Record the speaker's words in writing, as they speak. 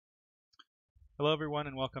Hello everyone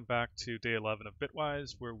and welcome back to day 11 of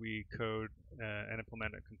Bitwise, where we code and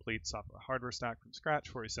implement a complete software hardware stack from scratch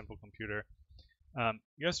for a simple computer.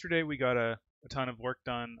 Yesterday we got a ton of work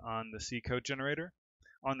done on the C code generator.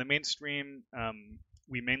 On the main stream,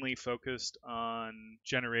 we mainly focused on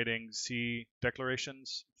generating C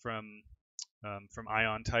declarations from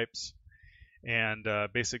ion types and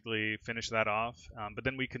basically finished that off. But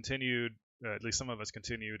then we continued, at least some of us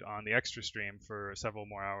continued, on the extra stream for several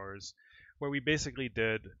more hours, where we basically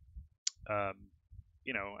did, I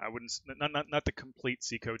wouldn't not the complete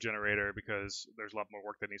C code generator because there's a lot more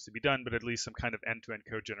work that needs to be done, but at least some kind of end-to-end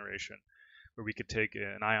code generation where we could take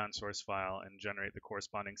an ion source file and generate the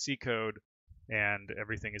corresponding C code, and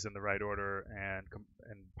everything is in the right order and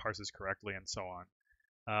parses correctly and so on.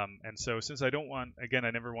 And so since I don't want, again, I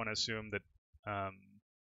never want to assume that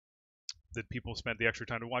that people spent the extra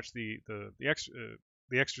time to watch the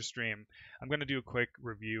extra stream, I'm going to do a quick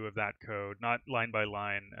review of that code, not line by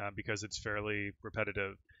line because it's fairly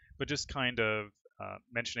repetitive, but just kind of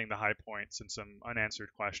mentioning the high points and some unanswered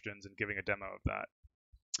questions and giving a demo of that.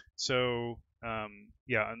 So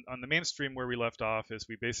yeah, on the main stream where we left off is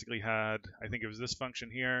we basically had, I think it was this function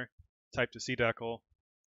here, type to cdecl,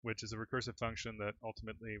 which is a recursive function that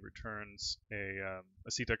ultimately returns a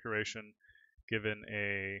C declaration given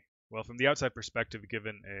a, well, from the outside perspective,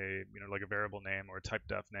 given a, like a variable name or a type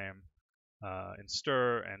def name in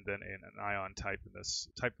stir, and then in an ion type in this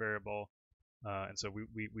type variable. And so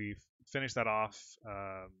we finished that off.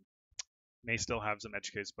 May still have some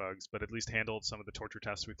edge case bugs, but at least handled some of the torture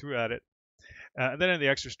tests we threw at it. And then in the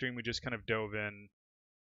extra stream, we just kind of dove in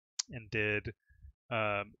and did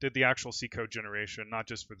the actual C code generation, not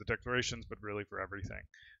just for the declarations, but really for everything.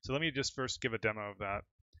 So let me just first give a demo of that.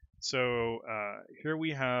 So here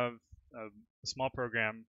we have a small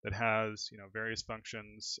program that has, various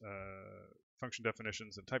functions, function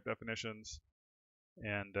definitions and type definitions,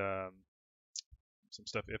 and some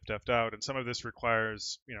stuff if def out. And some of this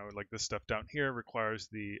requires, like this stuff down here requires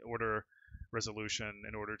the order resolution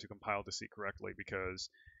in order to compile to C correctly,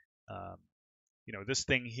 because this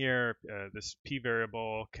thing here, this p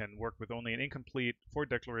variable, can work with only an incomplete for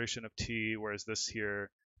declaration of t, whereas this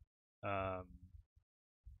here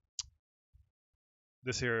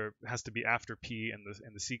has to be after p in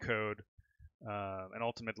the C code, and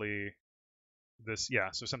ultimately this,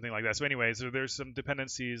 so something like that. So anyway, so there's some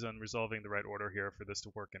dependencies on resolving the right order here for this to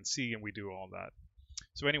work in C, and we do all that.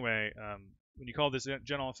 So anyway, when you call this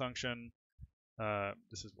general function,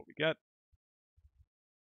 this is what we get.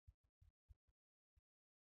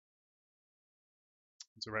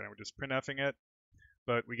 So right now we're just printfing it,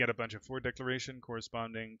 but we get a bunch of for declaration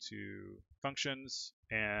corresponding to functions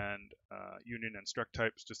and union and struct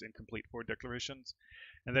types, just incomplete for declarations.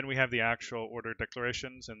 And then we have the actual order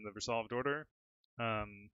declarations in the resolved order.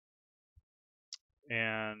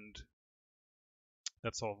 And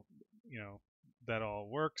that's all, that all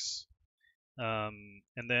works. And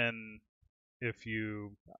then if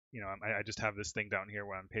you, I just have this thing down here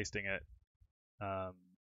where I'm pasting it.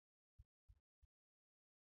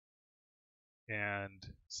 And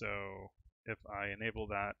so if I enable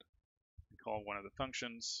that and call one of the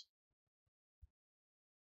functions,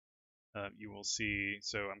 you will see,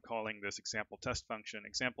 so I'm calling this example test function.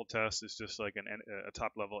 Example test is just like a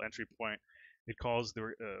top level entry point. It calls a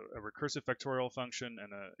recursive factorial function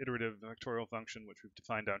and an iterative factorial function, which we've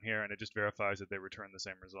defined down here, and it just verifies that they return the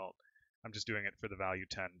same result. I'm just doing it for the value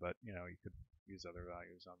 10, but you could use other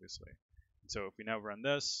values, obviously. And so if we now run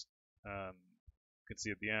this, you can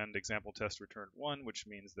see at the end, example test returned 1, which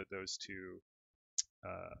means that those two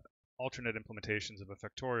alternate implementations of a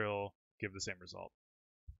factorial give the same result.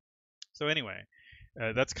 So anyway,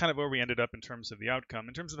 that's kind of where we ended up in terms of the outcome.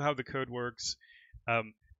 In terms of how the code works,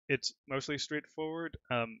 it's mostly straightforward.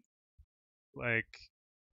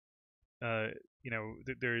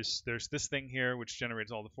 There's this thing here which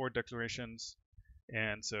generates all the for declarations,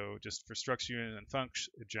 and so just for structs, union, and func,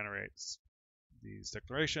 it generates these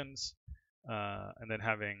declarations. And then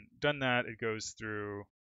having done that, it goes through,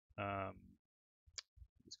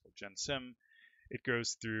 it's called gensim. It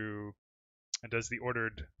goes through and does the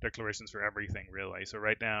ordered declarations for everything, really. So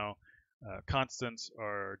right now, constants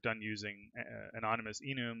are done using anonymous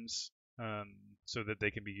enums so that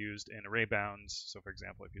they can be used in array bounds. So for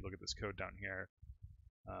example, if you look at this code down here,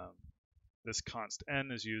 this const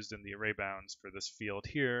n is used in the array bounds for this field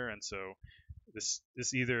here, and so this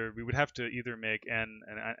either, we would have to either make n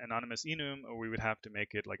an anonymous enum, or we would have to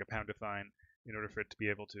make it like a pound define in order for it to be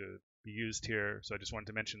able to be used here. So I just wanted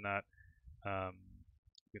to mention that. You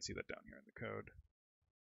can see that down here in the code.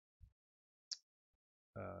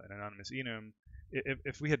 An anonymous enum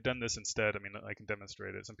if we had done this instead, I mean, I can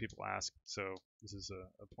demonstrate it. Some people ask, so this is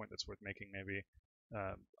a point that's worth making maybe.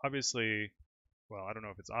 Obviously, well, I don't know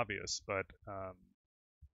if it's obvious, but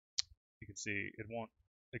you can see it won't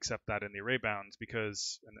accept that in the array bounds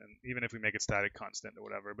because, and even if we make it static constant or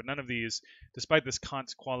whatever, but none of these, despite this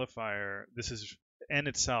const qualifier, this is n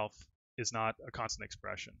itself is not a constant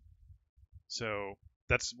expression. So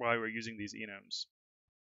that's why we're using these enums.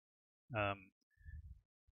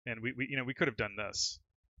 And we could have done this.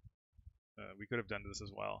 We could have done this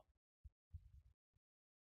as well.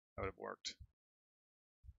 That would have worked.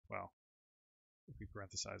 Well, if we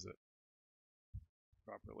parenthesize it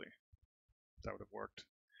properly, that would have worked.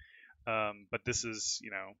 But this is,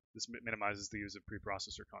 this minimizes the use of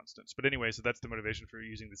preprocessor constants. But anyway, so that's the motivation for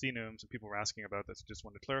using this enum. Some people were asking about that, so just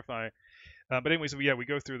wanted to clarify. But anyway, so yeah, we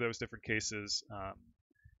go through those different cases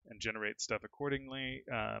and generate stuff accordingly.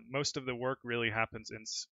 Most of the work really happens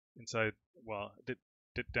inside, well,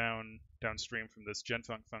 downstream from this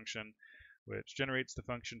genfunc function, which generates the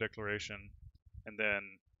function declaration and then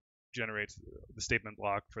generates the statement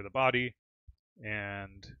block for the body.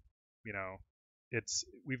 And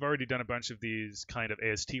we've already done a bunch of these kind of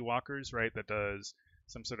AST walkers, right? That does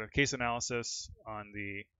some sort of case analysis on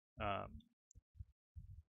the.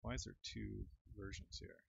 Why is there two versions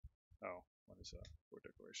here? Oh, one is a for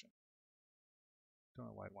declaration. Don't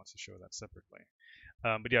know why it wants to show that separately.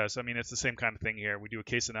 But yeah, so I mean, it's the same kind of thing here. We do a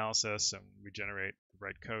case analysis and we generate the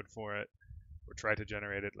right code for it, or try to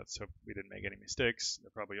generate it. Let's hope we didn't make any mistakes. There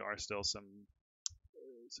probably are still some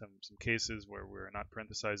cases where we're not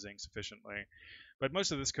parenthesizing sufficiently, but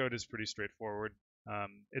most of this code is pretty straightforward.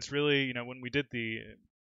 It's really, when we did if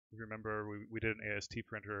you remember, we did an AST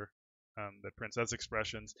printer that prints as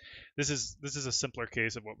expressions. This is a simpler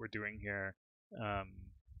case of what we're doing here.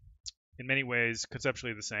 In many ways,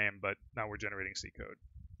 conceptually the same, but now we're generating C code,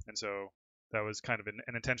 and so that was kind of an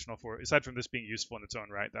intentional aside from this being useful in its own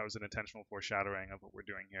right, that was an intentional foreshadowing of what we're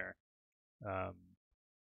doing here.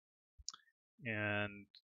 And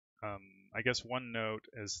I guess one note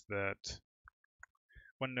is that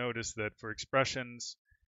for expressions,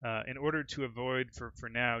 in order to avoid for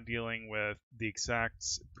now dealing with the exact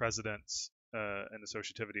precedence and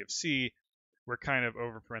associativity of C, we're kind of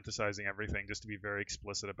over parenthesizing everything just to be very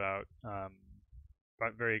explicit about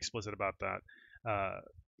that.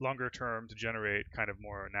 Longer term, to generate kind of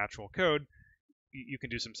more natural code, you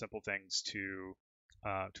can do some simple things to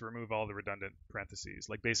remove all the redundant parentheses.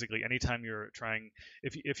 Like basically, anytime you're trying,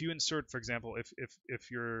 if you insert, for example,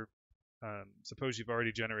 if you're suppose you've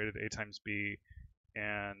already generated a times b,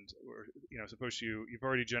 and suppose you've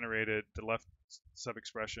already generated the left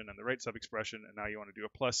sub-expression and the right sub-expression, and now you want to do a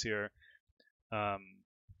plus here.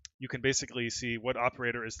 You can basically see what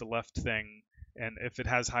operator is the left thing, and if it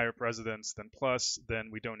has higher precedence than plus, then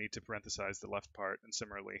we don't need to parenthesize the left part. And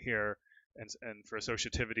similarly here, and for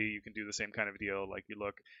associativity, you can do the same kind of deal. Like you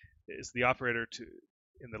look, is the operator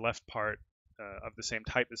in the left part of the same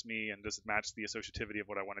type as me, and does it match the associativity of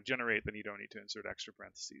what I want to generate? Then you don't need to insert extra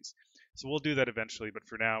parentheses. So we'll do that eventually, but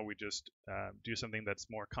for now we just do something that's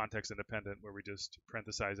more context independent, where we just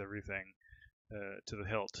parenthesize everything to the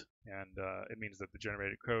hilt, and it means that the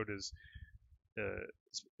generated code is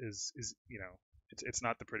it's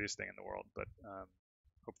not the prettiest thing in the world, but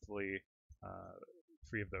hopefully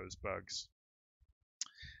free of those bugs.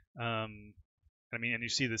 I mean, and you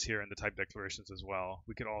see this here in the type declarations as well.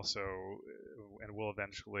 We could also, and we'll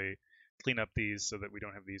eventually clean up these so that we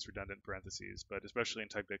don't have these redundant parentheses, but especially in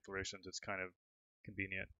type declarations, it's kind of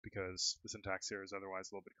convenient because the syntax here is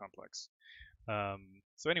otherwise a little bit complex.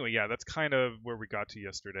 So anyway, yeah, that's kind of where we got to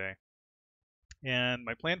yesterday. And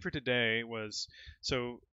my plan for today was,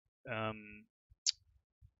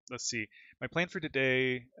 let's see, my plan for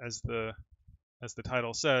today, as the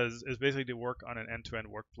title says, is basically to work on an end-to-end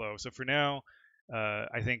workflow. So for now,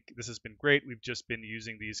 I think this has been great. We've just been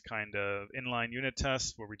using these kind of inline unit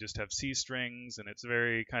tests where we just have C strings, and it's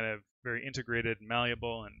very integrated and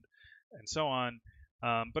malleable and so on.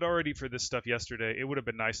 But already for this stuff yesterday, it would have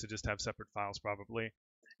been nice to just have separate files probably.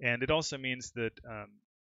 And it also means that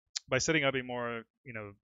by setting up a more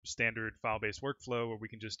standard file-based workflow where we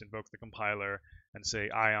can just invoke the compiler and say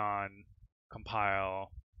ion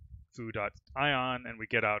compile foo.ion, and we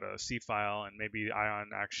get out a C file, and maybe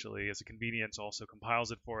ion actually, as a convenience, also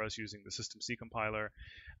compiles it for us using the system C compiler.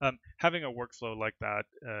 Having a workflow like that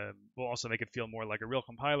will also make it feel more like a real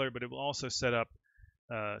compiler, but it will also set up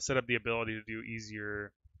the ability to do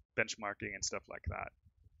easier benchmarking and stuff like that.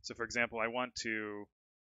 So for example,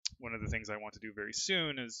 one of the things I want to do very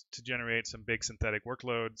soon is to generate some big synthetic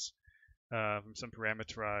workloads from some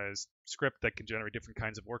parameterized script that can generate different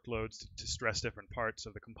kinds of workloads to stress different parts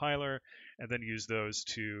of the compiler, and then use those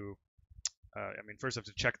to, I mean, first have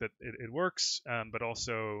to check that it works, but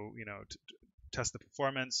also, to test the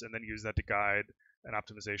performance, and then use that to guide an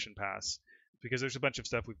optimization pass. Because there's a bunch of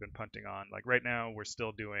stuff we've been punting on. Like right now, we're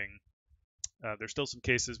still doing. There's still some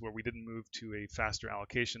cases where we didn't move to a faster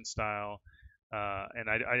allocation style, and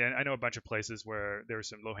I know a bunch of places where there's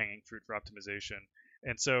some low-hanging fruit for optimization.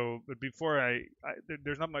 And so, but before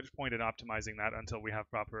there's not much point in optimizing that until we have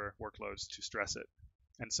proper workloads to stress it.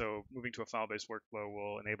 And so, moving to a file-based workflow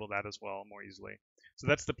will enable that as well more easily. So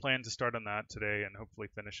that's the plan, to start on that today and hopefully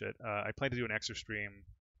finish it. I plan to do an extra stream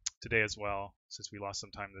today as well, since we lost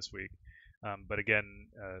some time this week. But again,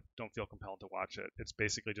 don't feel compelled to watch it. It's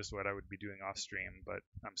basically just what I would be doing off stream, but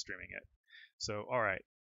I'm streaming it. So, all right.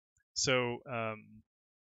 So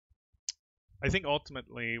I think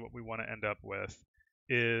ultimately what we want to end up with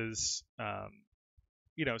is,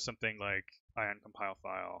 something like ion compile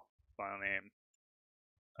file name,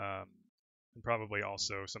 and probably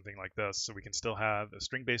also something like this, so we can still have a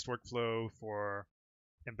string-based workflow for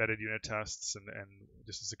embedded unit tests and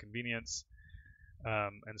just as a convenience.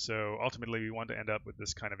 And so ultimately we want to end up with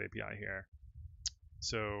this kind of API here.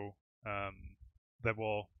 So that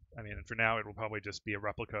will, for now it will probably just be a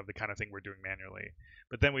replica of the kind of thing we're doing manually.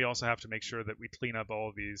 But then we also have to make sure that we clean up all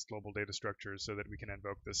of these global data structures so that we can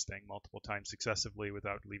invoke this thing multiple times successively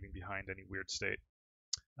without leaving behind any weird state.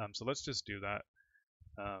 So let's just do that.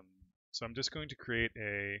 So I'm just going to create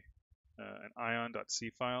an ion.c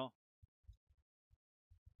file,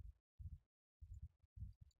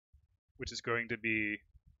 which is going to be,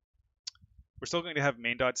 we're still going to have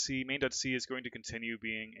main.c. Main.c is going to continue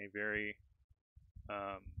being a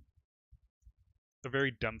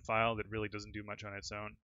very dumb file that really doesn't do much on its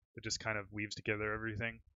own. It just kind of weaves together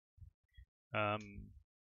everything.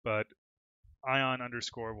 But ion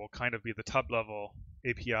underscore will kind of be the top level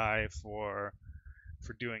API for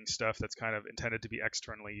doing stuff that's kind of intended to be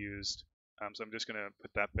externally used. So I'm just going to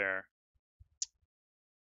put that there.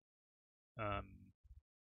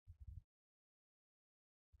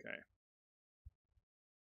 Okay.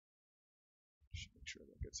 Should make sure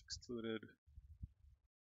that gets excluded.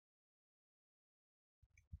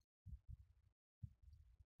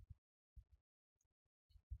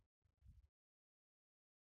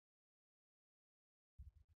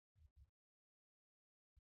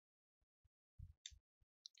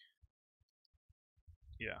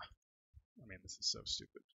 Yeah. This is so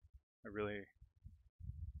stupid. Okay,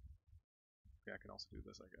 I can also do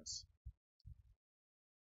this, I guess.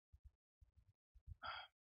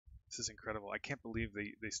 This is incredible. I can't believe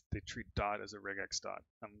they treat dot as a regex dot.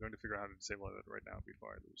 I'm going to figure out how to disable it right now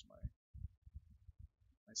before I lose my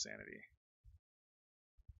sanity.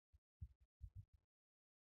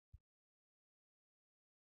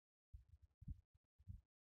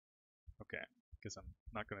 Okay, because I'm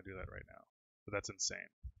not going to do that right now. But that's insane.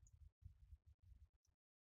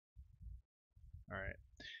 All right.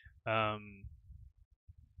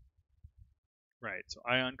 Right, so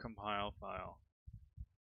ion compile file.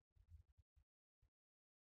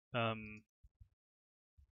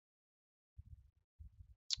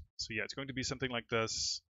 So yeah, it's going to be something like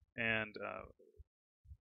this, and something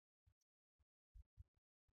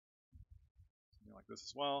like this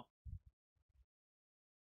as well.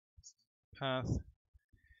 Path.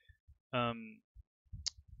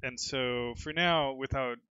 And so for now,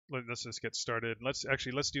 let's just get started. Let's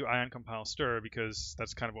do ion compile stir, because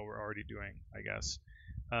that's kind of what we're already doing, I guess.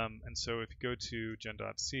 And so if you go to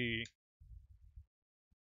gen.c,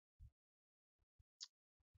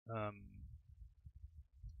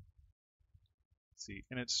 see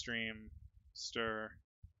init stream stir,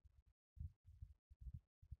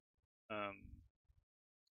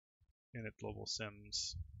 init global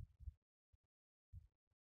sims,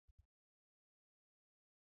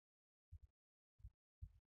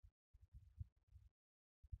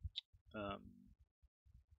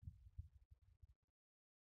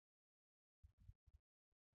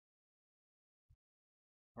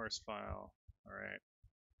 parse file, all right,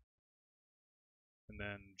 and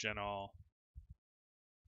then genall.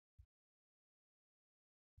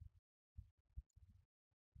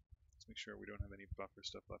 Let's make sure we don't have any buffer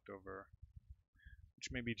stuff left over,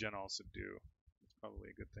 which maybe genall should do. It's probably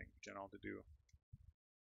a good thing for genall to do.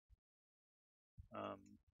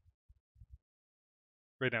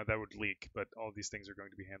 Right now that would leak, but all these things are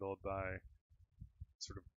going to be handled by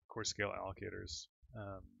sort of core scale allocators.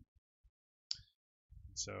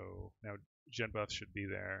 So now genbuff should be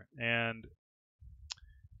there. And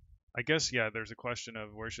I guess, yeah, there's a question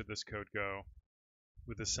of where should this code go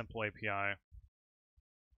with this simple API.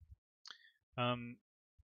 Um,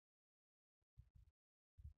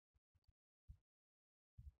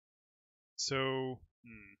 so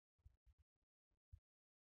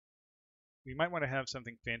we might want to have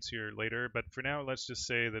something fancier later, but for now, let's just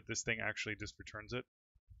say that this thing actually just returns it.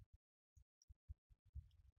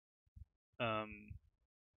 Um,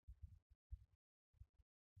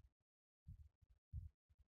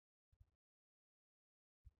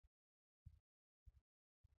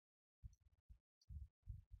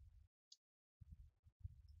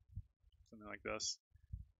 Something like this.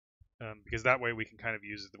 Because that way we can kind of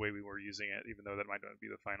use it the way we were using it, even though that might not be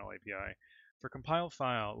the final API. For compile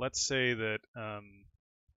file, let's say that,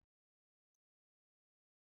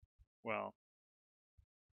 well,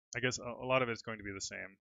 I guess a lot of it's going to be the same.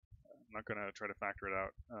 I'm not going to try to factor it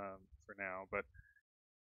out for now, but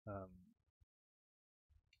um,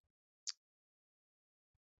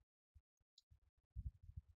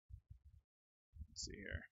 let's see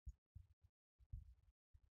here.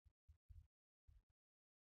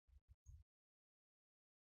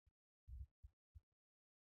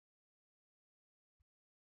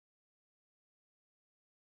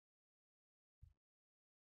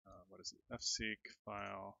 What is it? Fseek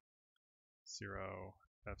file 0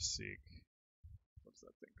 fseek. What's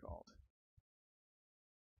that thing called?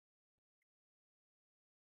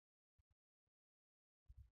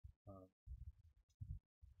 Um,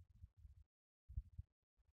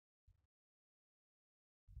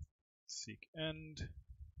 seek end.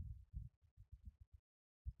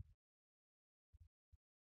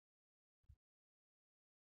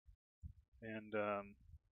 And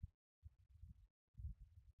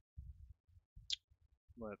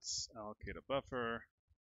let's allocate a buffer.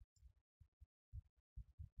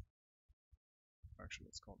 Actually,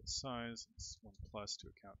 let's call this size. It's 1 plus to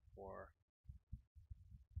account for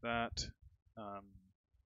that. Just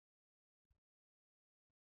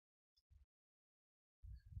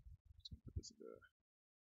put this into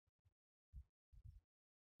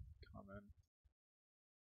common.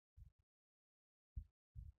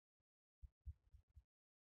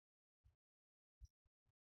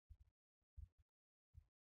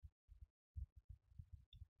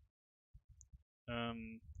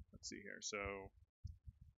 Let's see here. So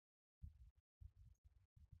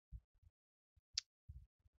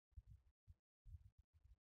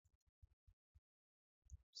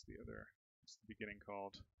what's the beginning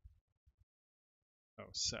called? Oh,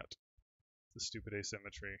 set. The stupid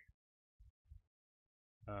asymmetry.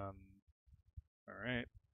 All right.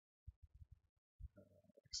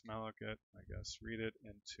 Xmalloc it, I guess, read it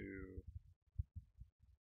into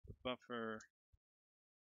the buffer,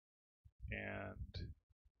 and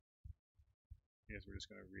I guess we're just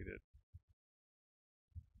going to read it.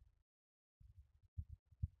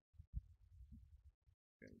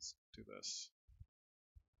 Okay, let's do this.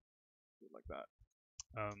 Do it like that.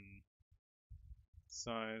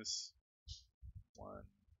 Size 1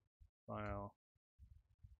 file.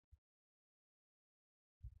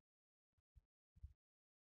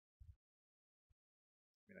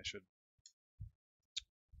 I mean, I should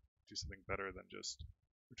do something better than just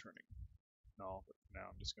returning null, but for now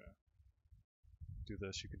I'm just going to do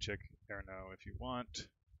this. You can check error no if you want.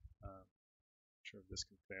 I'm sure if this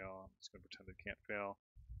can fail. I'm just going to pretend it can't fail.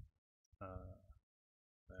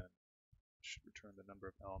 Then it should return the number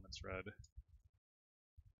of elements read.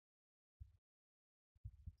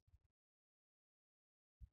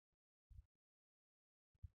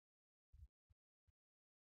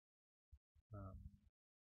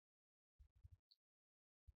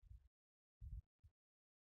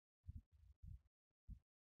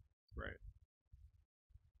 Right.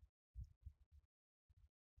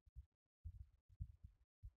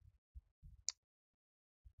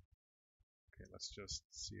 Okay, let's just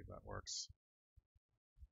see if that works.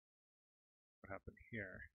 What happened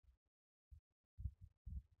here?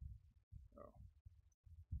 Oh.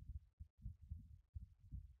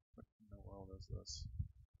 What in the world is this?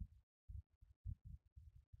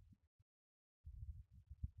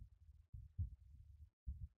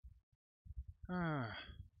 Ah.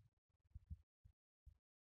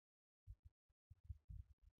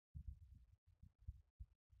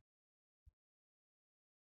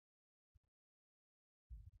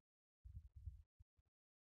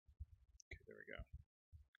 Okay, there we go.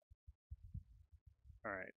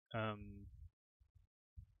 All right.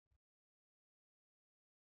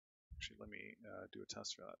 Actually, let me do a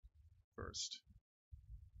test for that first.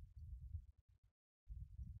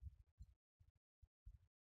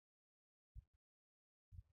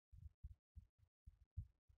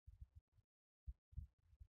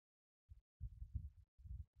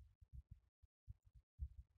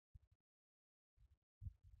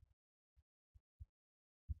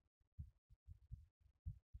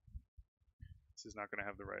 This is not going to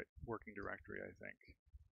have the right working directory, I think.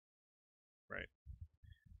 Right.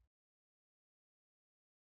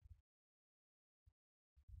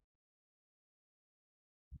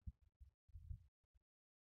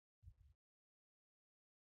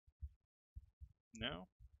 No?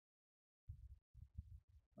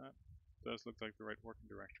 That does look like the right working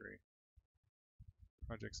directory.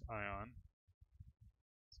 Projects Ion.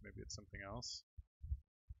 So maybe it's something else.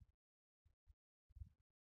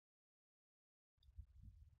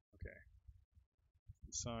 Okay.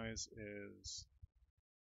 The size is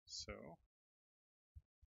so.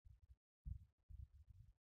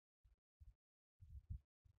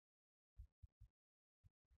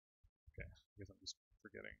 Okay, I guess I'm just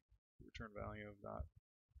forgetting the return value of that.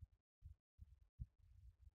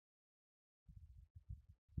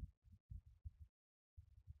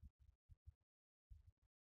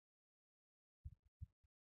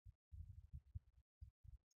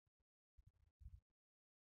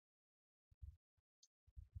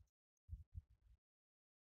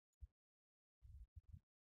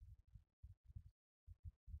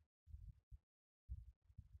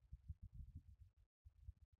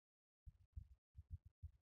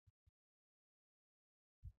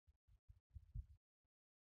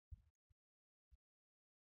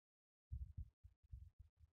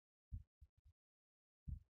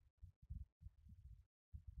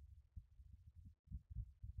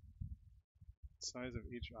 Size of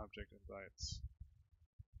each object in bytes.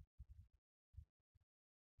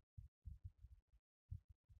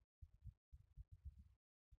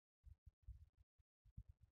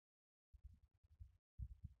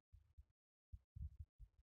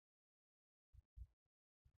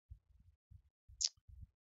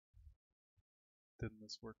 Didn't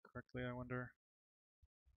this work correctly, I wonder?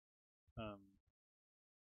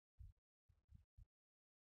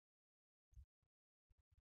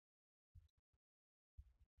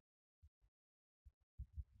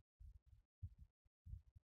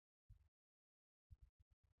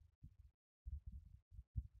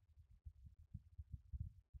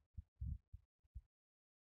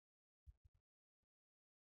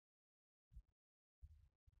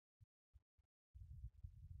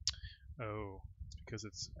 Oh, it's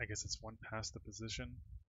because I guess it's one past the position.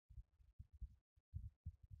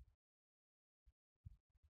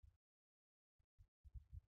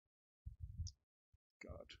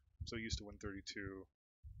 God, I'm so used to 132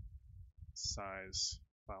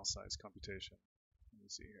 file size computation. Let me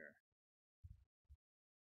see here.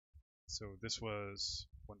 So this was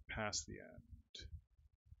one past the end.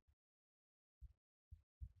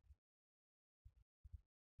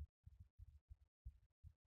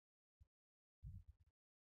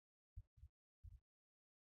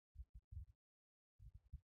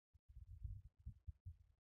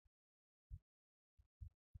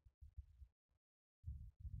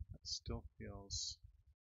 That still feels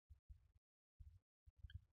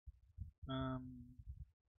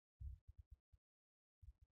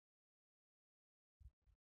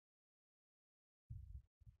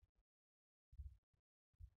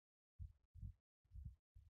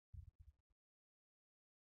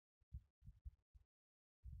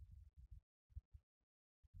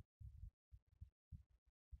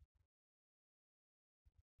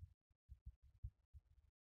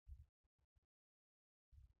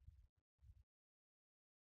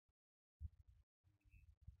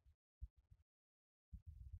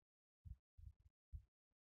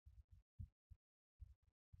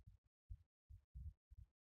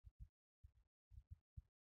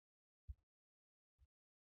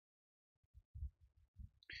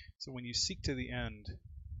so when you seek to the end,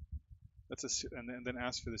 that's and then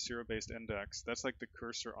ask for the serial-based index. That's like the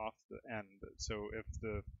cursor off the end. So if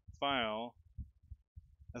the file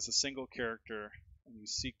has a single character and you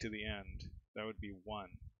seek to the end, that would be 1,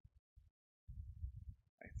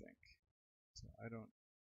 I think. So I don't.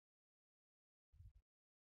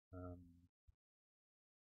 I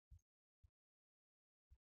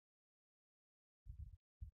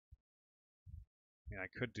mean, I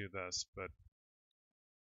could do this, but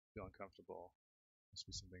I feel uncomfortable. Must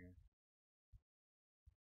be something.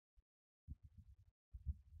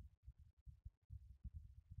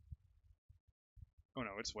 Oh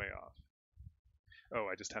no, it's way off. Oh,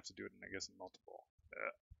 I just have to do it in, I guess, in multiple.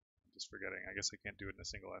 I'm just forgetting. I guess I can't do it in a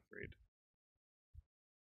single F read.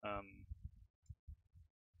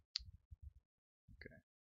 Okay.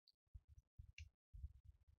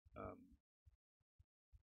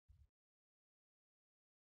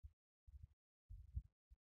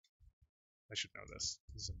 I should know this.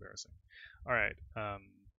 This is embarrassing. All right.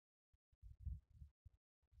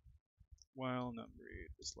 While num read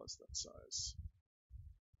is less than size.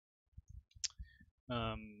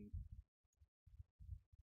 Um,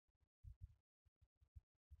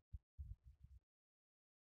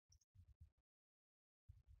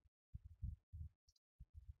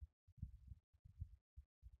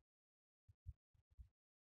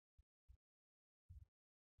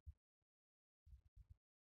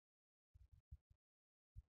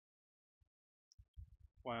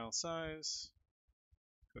 file size,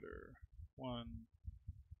 footer 1,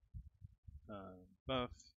 buff,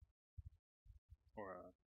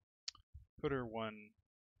 or footer 1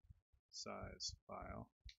 size file.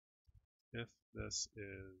 If this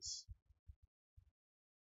is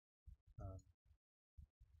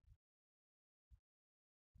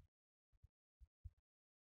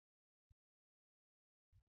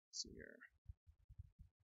see here.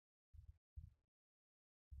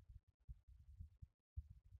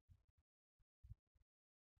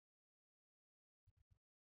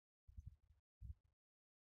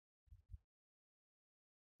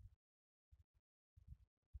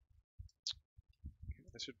 Okay,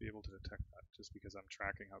 I should be able to detect that just because I'm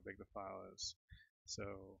tracking how big the file is. So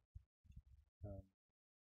um,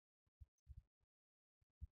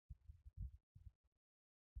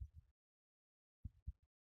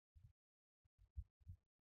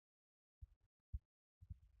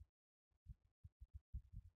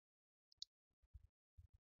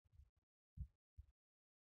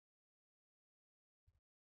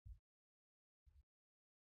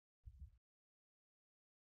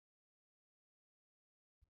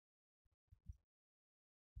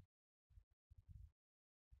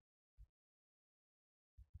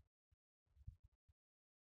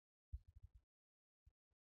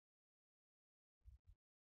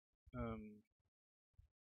 um,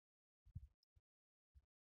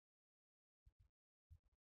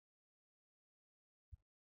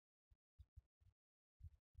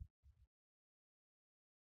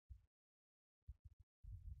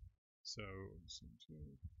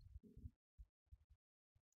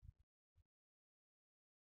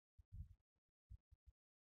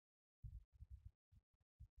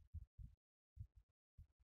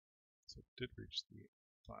 so it did reach the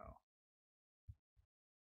file.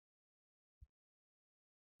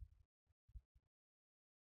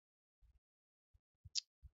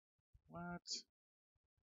 What?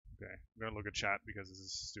 Okay, I'm gonna look at chat because this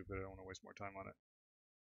is stupid. I don't want to waste more time on it.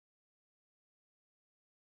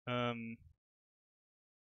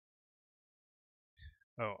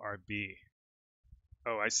 Oh, RB.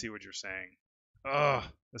 Oh, I see what you're saying. Oh,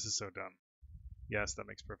 this is so dumb. Yes, that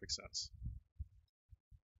makes perfect sense.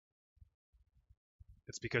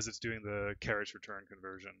 It's because it's doing the carriage return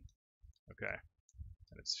conversion. Okay,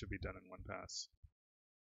 and it should be done in one pass.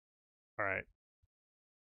 All right.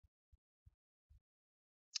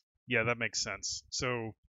 Yeah, that makes sense.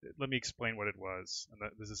 So let me explain what it was.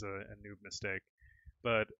 And this is a noob mistake.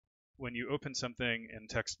 But when you open something in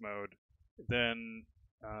text mode, then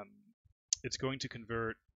um, it's going to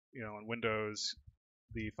convert, on Windows,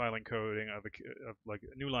 the file encoding of like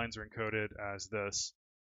new lines are encoded as this,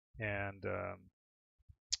 and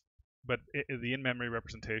but the in-memory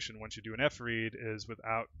representation, once you do an f-read, is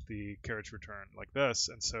without the carriage return like this,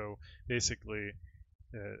 and so basically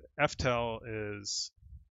ftell is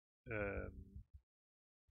um,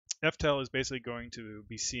 ftell is basically going to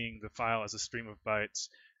be seeing the file as a stream of bytes,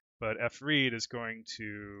 but fread is going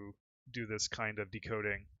to do this kind of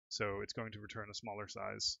decoding, so it's going to return a smaller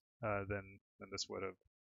size than this would have.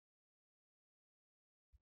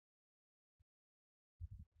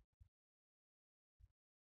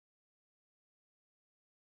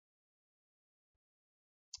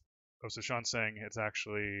 Oh, so Sean's saying it's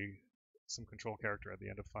actually some control character at the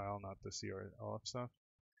end of file, not the CRLF stuff.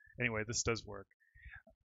 Anyway, this does work.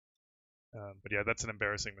 But yeah, that's an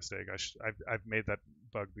embarrassing mistake. I've made that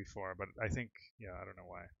bug before, but I think, yeah, I don't know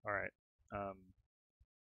why. All right.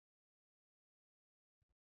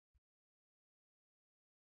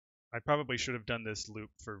 I probably should have done this loop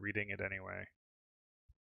for reading it anyway.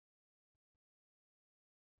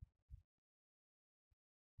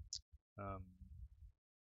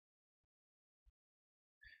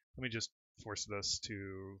 Let me just force this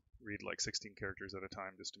to read like 16 characters at a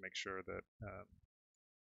time just to make sure that,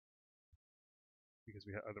 because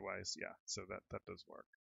otherwise, yeah, so that does work.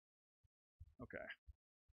 Okay.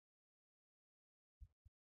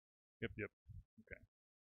 Yep. Okay.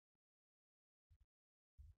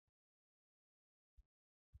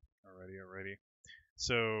 Alrighty.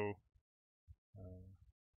 So,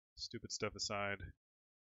 stupid stuff aside,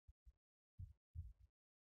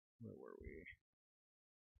 where were we?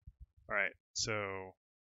 All right, so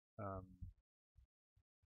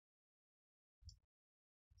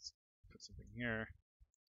let's put something here.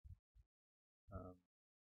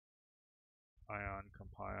 ion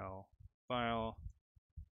compile file.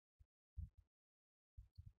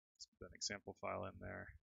 Let's put an example file in there.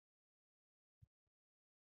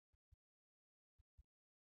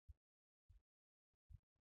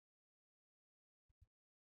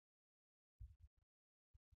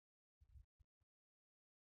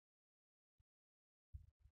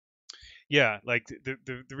 Yeah, like the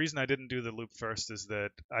reason I didn't do the loop first is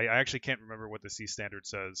that I actually can't remember what the C standard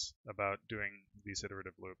says about doing these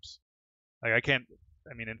iterative loops. Like I can't,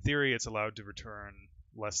 I mean, in theory, it's allowed to return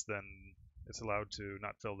less than, it's allowed to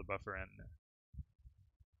not fill the buffer in.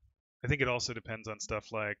 I think it also depends on stuff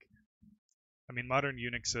like, I mean, modern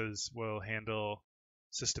Unixes will handle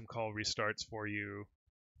system call restarts for you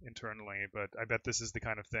internally, but I bet this is the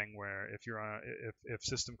kind of thing where if you're on, if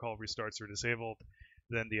system call restarts are disabled,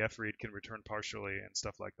 then the fread can return partially and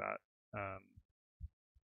stuff like that.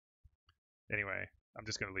 Anyway, I'm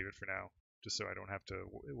just going to leave it for now, just so I don't have to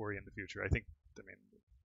worry in the future. I think, I mean,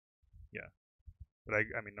 yeah. But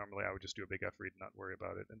I mean, normally I would just do a big fread and not worry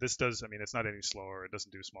about it. And this does, I mean, it's not any slower. It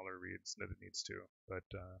doesn't do smaller reads than it needs to. But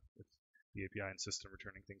if the API insists on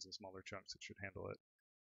returning things in smaller chunks, it should handle it.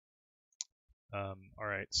 All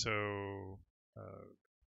right, so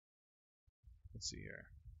let's see here.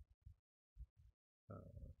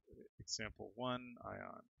 Example 1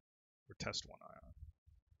 ion, or test 1 ion.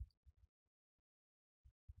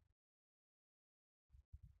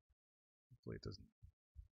 Hopefully it doesn't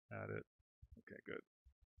add it. Okay, good.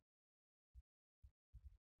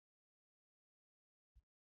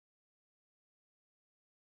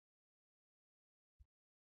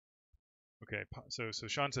 Okay, so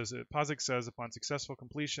Sean says, POSIX says upon successful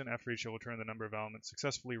completion, fread shall return the number of elements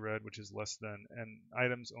successfully read, which is less than n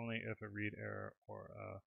items only if a read error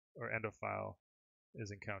or end of file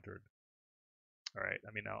is encountered. All right,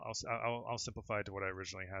 I mean, I'll simplify it to what I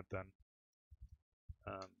originally had then.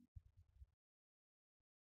 I'm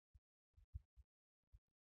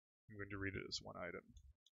going to read it as one item,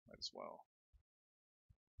 might as well.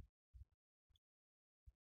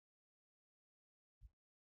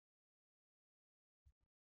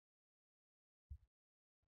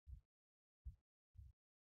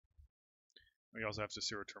 We also have to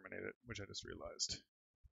zero terminate it, which I just realized.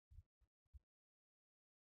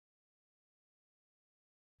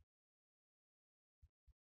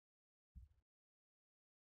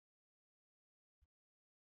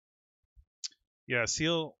 Yeah,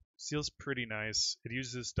 Seal's pretty nice. It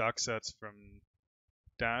uses doc sets from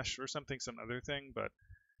Dash or something, some other thing, but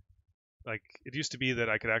like it used to be that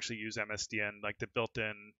I could actually use MSDN, like the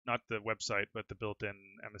built-in, not the website, but the built-in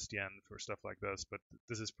MSDN for stuff like this. But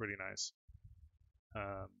this is pretty nice.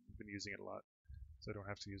 I've been using it a lot, so I don't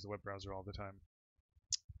have to use the web browser all the time.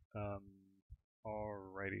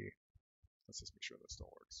 Alrighty, let's just make sure that still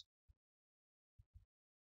works.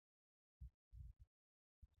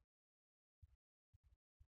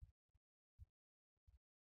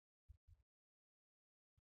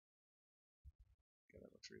 Okay,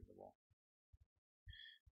 that looks reasonable.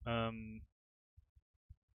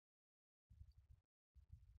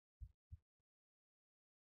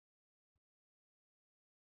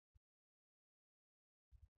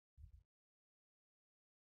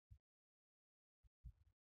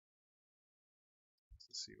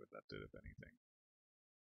 Let's see what that did, if anything.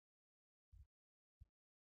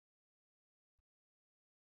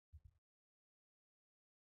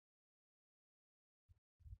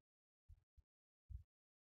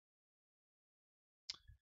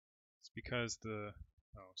 It's because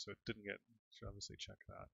so it didn't get, should obviously check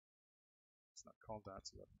that. It's not called that,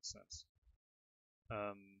 so that makes sense.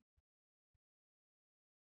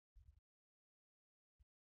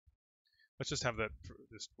 Let's just have that,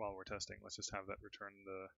 just while we're testing, let's just have that return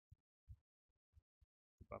the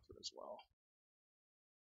buffer as well.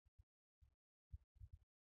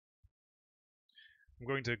 I'm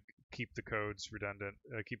going to keep the codes redundant,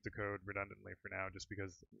 keep the code redundantly for now, just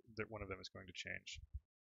because one of them is going to change.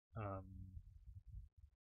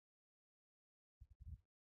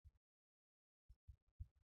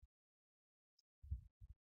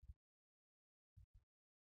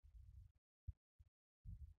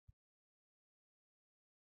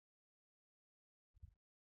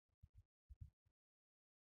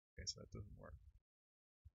 Okay, so that doesn't work.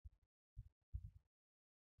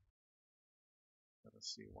 Let us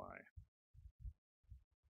see why.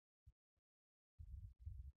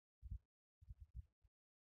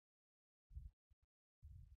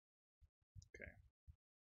 Okay.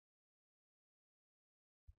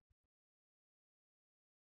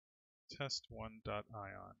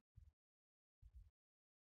 Test1.ion.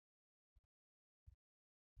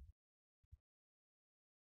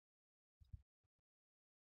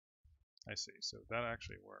 I see. So that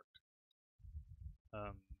actually worked.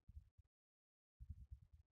 Um,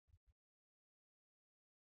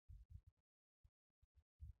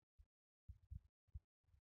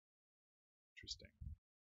 Interesting.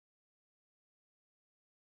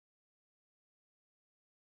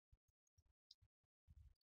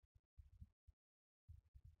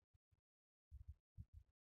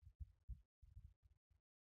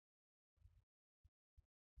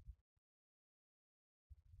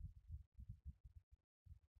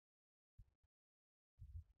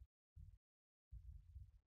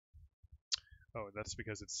 Oh, that's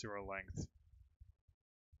because it's zero length.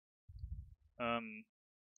 Um,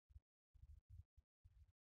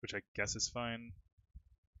 which I guess is fine.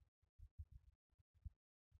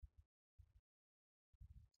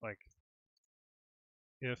 Like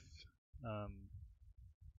if um,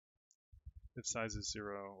 if size is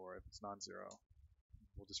 0 or if it's non-zero,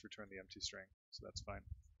 we'll just return the empty string. So that's fine.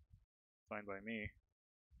 Fine by me.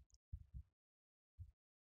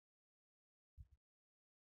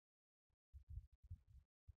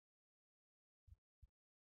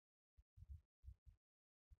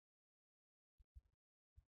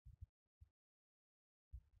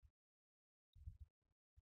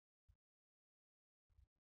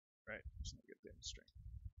 Right. So I get the empty string.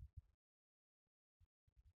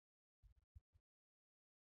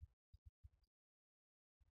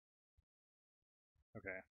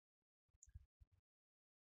 Okay.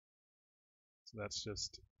 So that's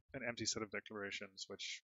just an empty set of declarations,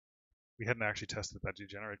 which we hadn't actually tested that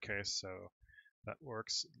degenerate case, so that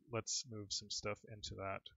works. Let's move some stuff into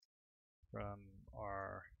that from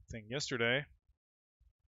our thing yesterday.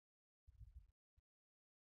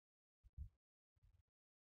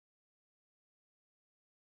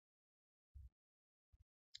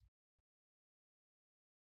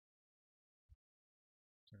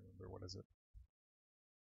 I remember, what is it?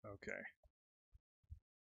 Okay.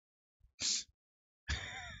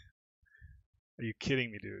 Are you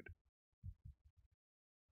kidding me, dude?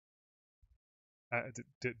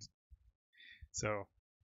 So,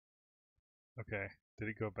 okay. Did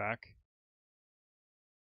it go back?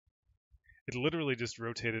 It literally just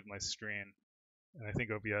rotated my screen, and I think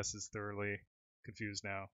OBS is thoroughly confused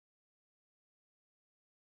now.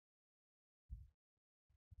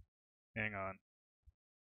 Hang on.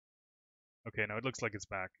 Okay, no, it looks like it's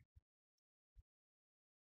back.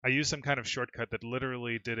 I used some kind of shortcut that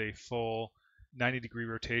literally did a full 90-degree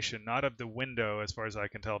rotation, not of the window as far as I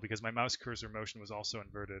can tell, because my mouse cursor motion was also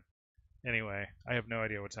inverted. Anyway, I have no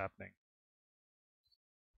idea what's happening.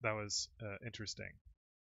 That was interesting.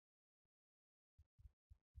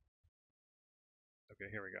 Okay,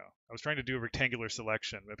 here we go. I was trying to do a rectangular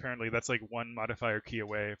selection. Apparently, that's like one modifier key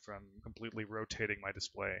away from completely rotating my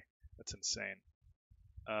display. That's insane.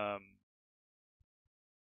 Let's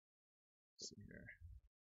see here.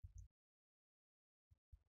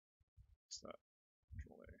 What's that?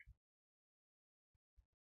 Control A.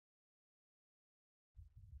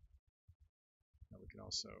 Now we can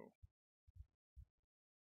also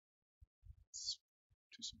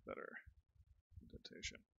do some better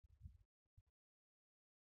indentation.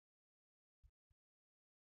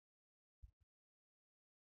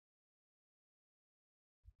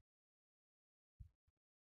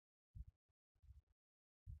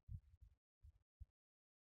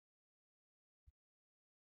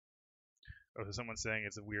 Oh, so someone's saying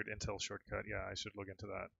it's a weird Intel shortcut. Yeah, I should look into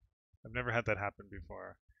that. I've never had that happen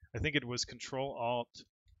before. I think it was Control Alt.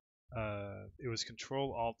 It was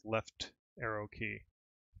Control Alt left arrow key,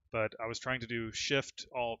 but I was trying to do Shift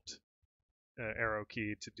Alt arrow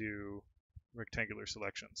key to do rectangular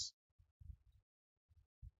selections.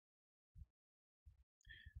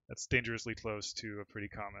 That's dangerously close to a pretty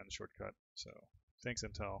common shortcut. So thanks,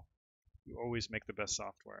 Intel. You always make the best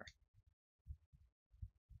software.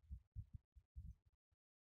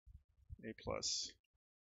 A plus.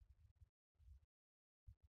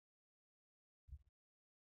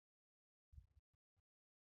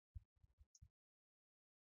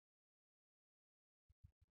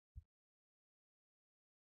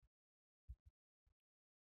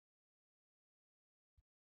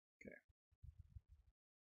 Okay.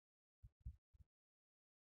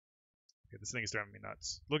 Okay, this thing is driving me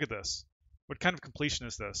nuts. Look at this. What kind of completion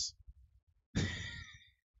is this?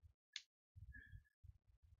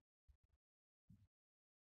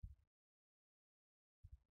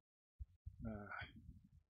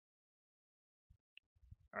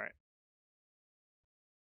 All right.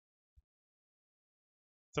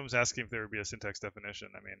 Someone's asking if there would be a syntax definition.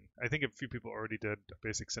 I mean, I think a few people already did a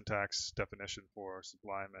basic syntax definition for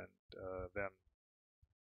Sublime and Vim.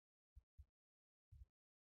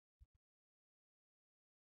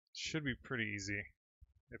 should be pretty easy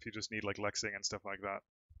if you just need like lexing and stuff like that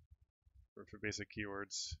for basic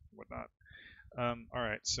keywords, whatnot. All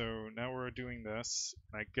right, so now we're doing this.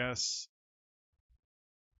 I guess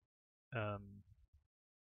for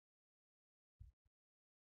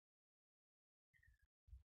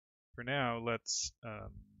now, let's I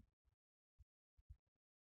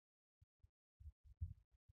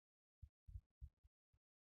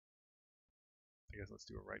guess let's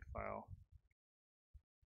do a write file.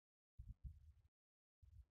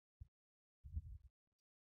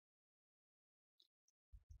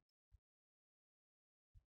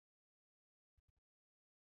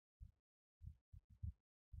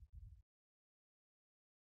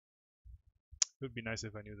 It would be nice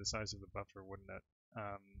if I knew the size of the buffer, wouldn't it?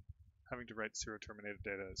 Having to write zero terminated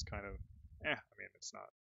data is kind of, I mean, it's not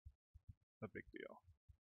a big deal,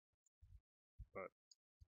 but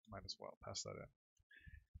might as well pass that in.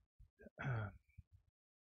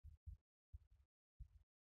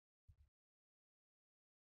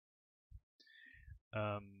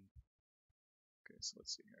 Okay, so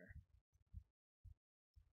let's see here.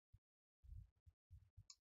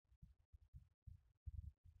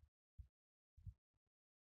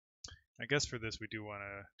 I guess for this we do want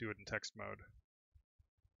to do it in text mode.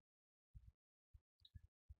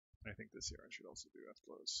 I think this here I should also do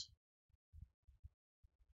fclose.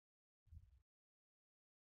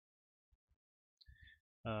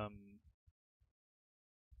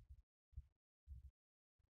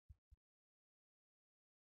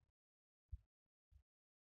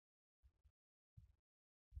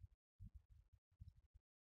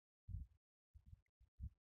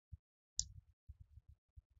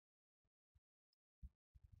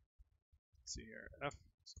 Let's see here, f,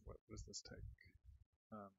 so what does this take?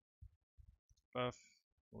 Buff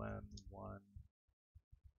len1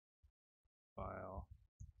 file.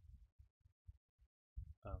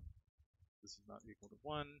 This is not equal to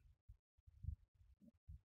 1.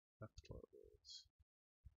 Fclose.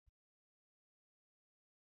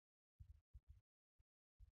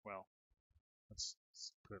 Well, let's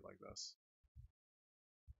put it like this.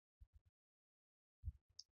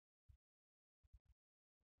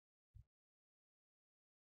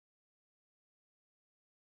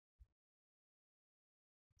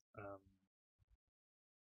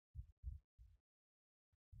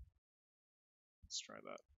 Let's try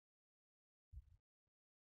that.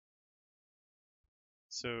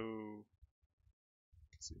 So,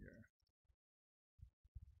 let's see here.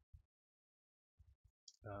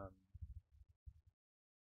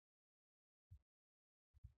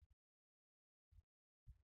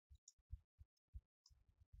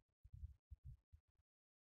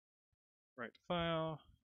 Write file.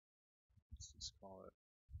 Let's just call it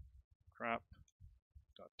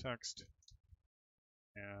crap.txt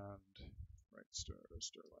and write star line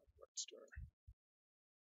write star.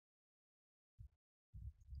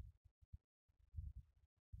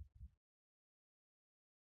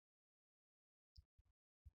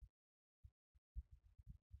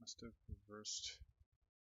 Must have reversed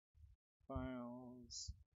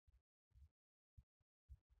files.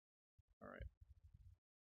 All right.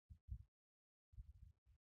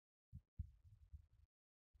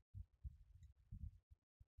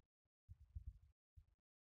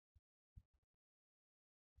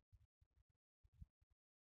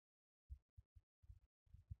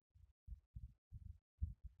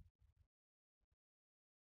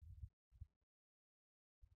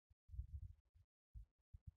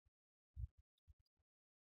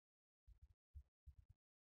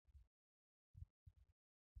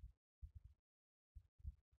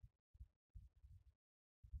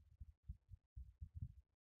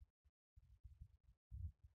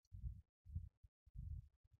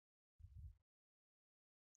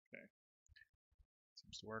 Okay.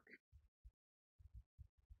 Seems to work.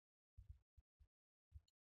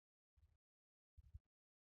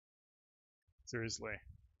 Seriously.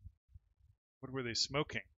 What were they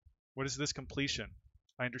smoking? What is this completion?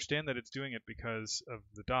 I understand that it's doing it because of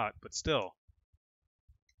the dot, but still.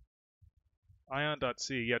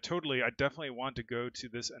 Ion.c, yeah, totally. I definitely want to go to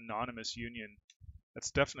this anonymous union.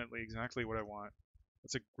 That's definitely exactly what I want.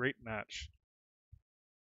 That's a great match.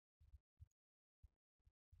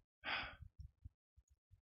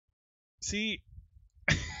 See,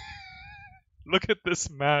 look at this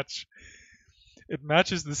match. It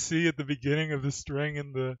matches the C at the beginning of the string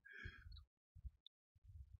and the...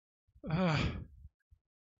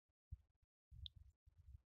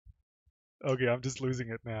 Okay, I'm just losing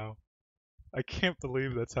it now. I can't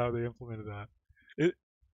believe that's how they implemented that.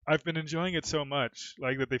 I've been enjoying it so much,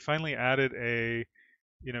 like that they finally added a,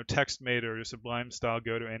 text mate or Sublime style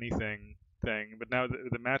go to anything thing, but now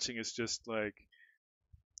the matching is just like,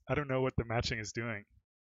 I don't know what the matching is doing.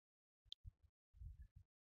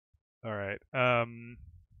 All right.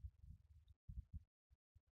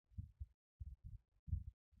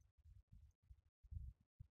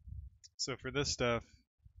 So for this stuff,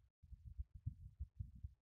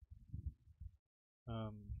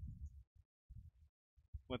 um,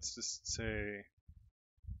 let's just say,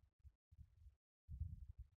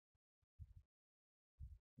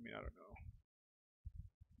 I mean, I don't know.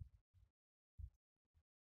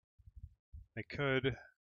 I could, I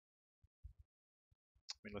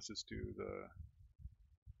mean, let's just do the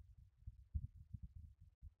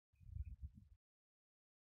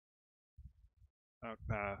out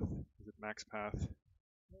path. Is it max path? Is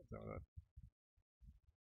that what that,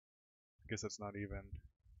 I guess that's not even.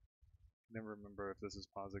 Never remember if this is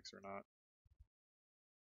POSIX or not.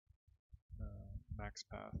 Max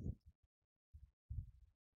path.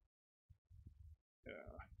 Yeah.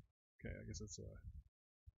 Okay, I guess it's a.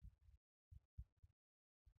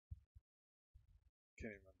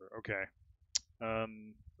 Can't even remember. Okay.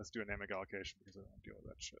 Let's do a dynamic allocation because I don't want to deal with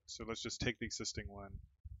that shit. So let's just take the existing one,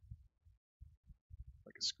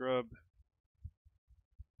 like a scrub.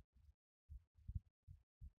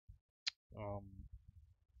 Um,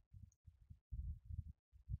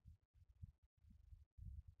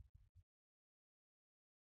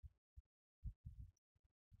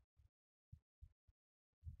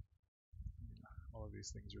 all of these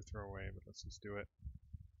things are throwaway, but let's just do it.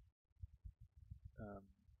 Um,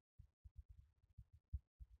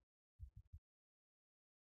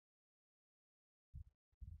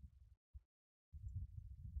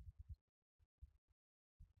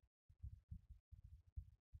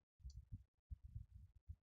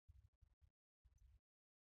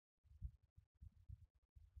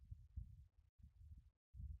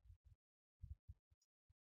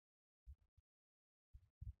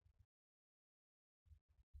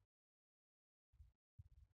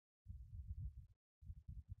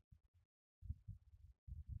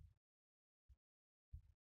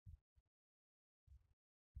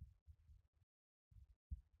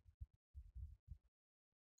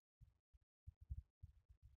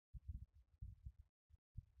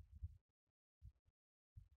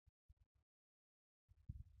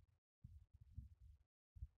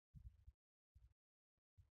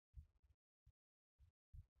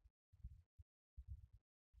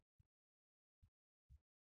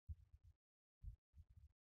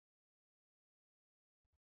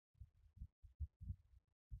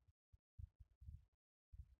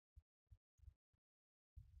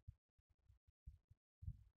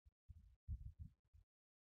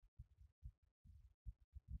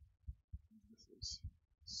 this is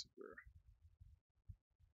super,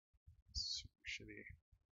 super shitty.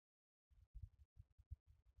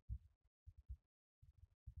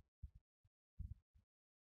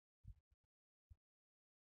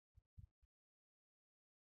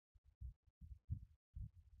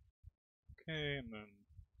 Okay, and then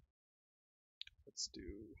let's do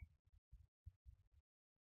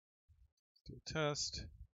a test.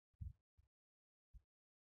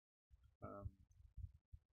 Um,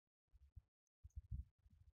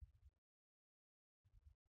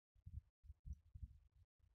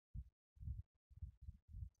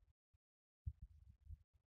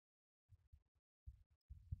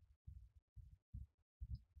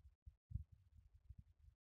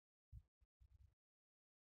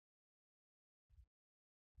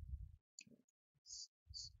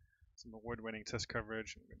 some award-winning test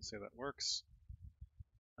coverage. I'm going to say that works.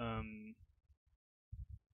 And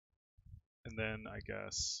then I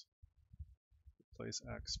guess replace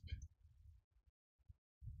exp.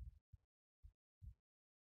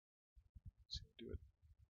 So do it.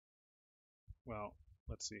 Well,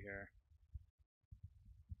 let's see here.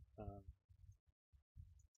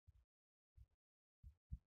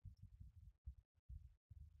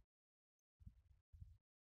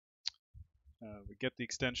 We get the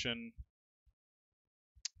extension,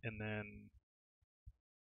 and then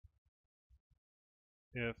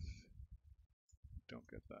if we don't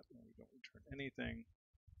get that, then we don't return anything.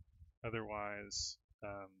 Otherwise,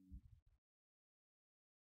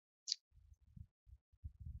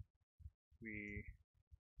 we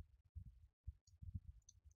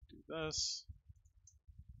do this,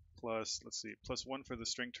 plus, let's see, plus 1 for the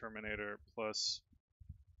string terminator, plus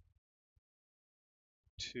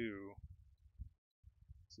 2.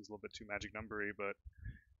 This is a little bit too magic numbery, but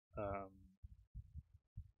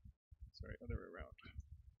sorry, other way around.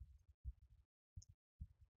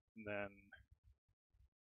 And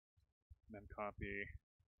then copy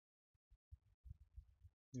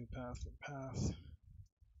new path and path.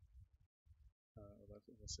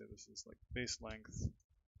 we'll say this is like base length.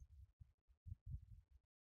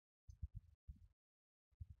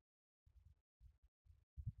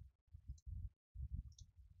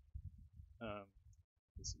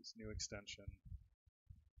 This is new extension.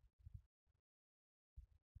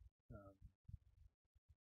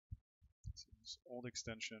 This is old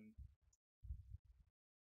extension.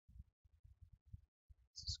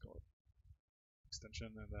 Let's just call it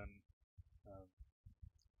extension, and then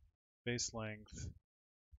base length,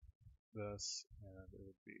 this, and it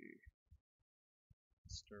would be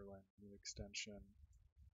Sterling new extension.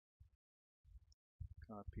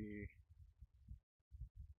 Copy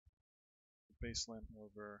the baseline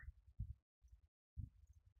over,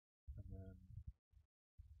 and then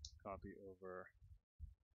copy over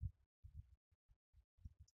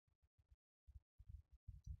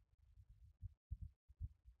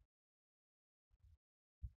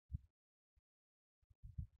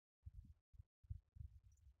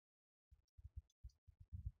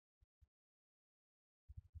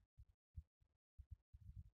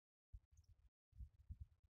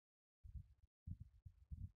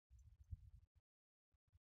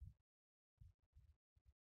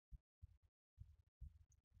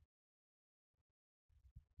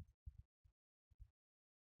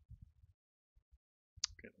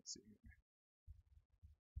okay, let's see here.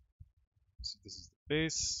 So this is the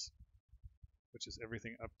base, which is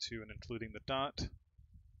everything up to and including the dot.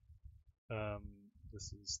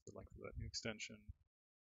 This is the length of that new extension.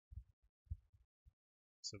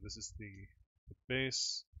 So this is the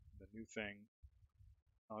base, the new thing.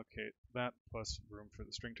 Allocate that plus room for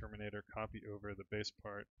the string terminator, copy over the base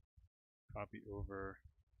part, copy over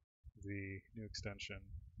the new extension,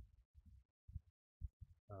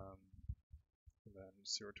 and then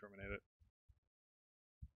zero terminate it.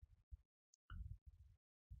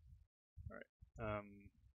 All right.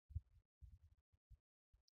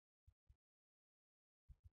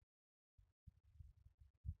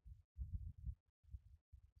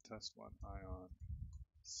 Test one ion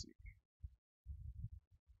C.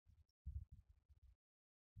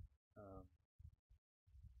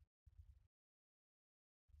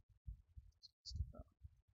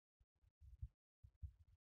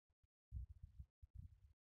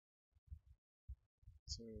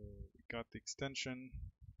 So we got the extension.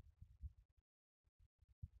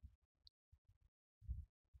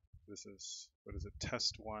 This is, what is it,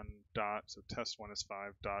 test one dot. So test one is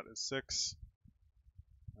 5, dot is 6.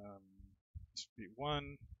 This should be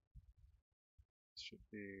 1. This should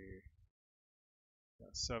be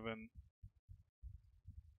 7.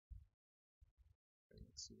 Okay,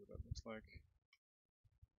 let's see what that looks like.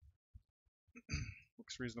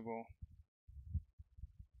 Looks reasonable.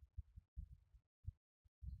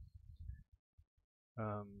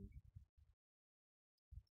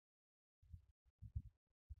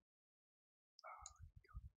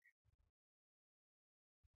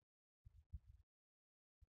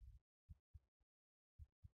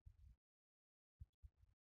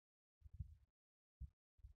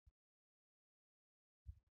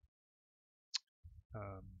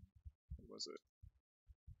 What was it?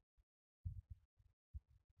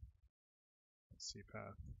 C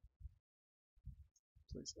path.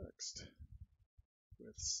 Place X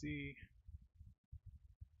with C.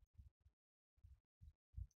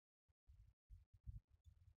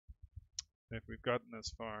 If we've gotten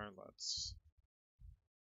this far, let's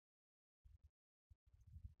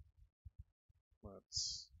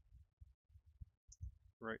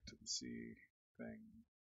write to the C thing.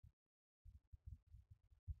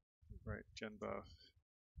 Write genbuff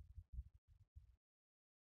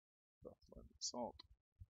buff salt.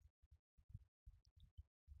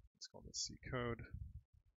 Let's call this C code.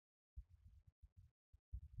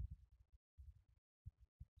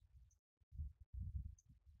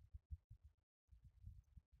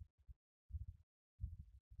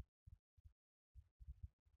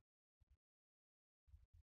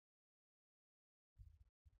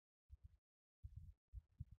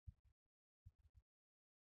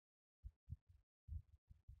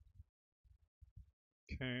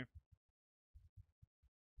 Okay.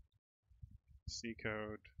 C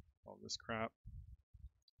code, all this crap.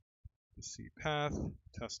 The C path,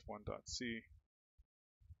 test1.c.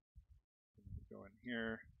 Go in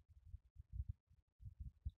here.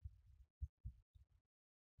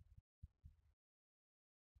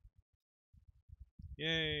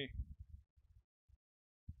 Yay!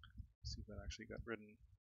 See if that actually got written.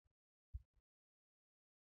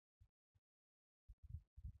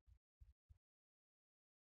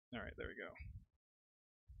 All right, there we go.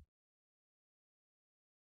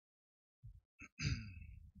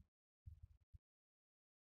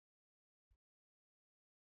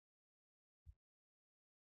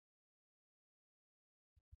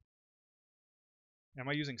 Am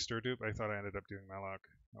I using stirdup? I thought I ended up doing malloc.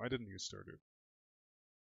 No, I didn't use stirdup.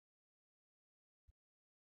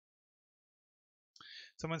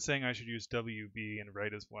 Someone's saying I should use WB and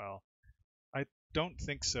write as well. I don't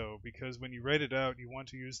think so, because when you write it out, you want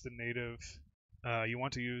to use the native. You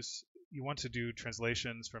want to do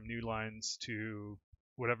translations from new lines to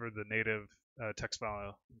whatever the native text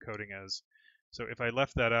file encoding is. So if I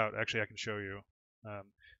left that out, actually I can show you.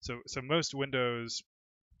 So most Windows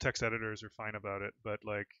text editors are fine about it, but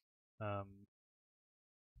like um,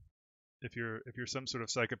 if you're some sort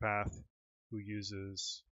of psychopath who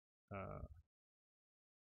uses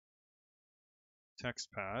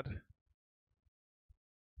TextPad,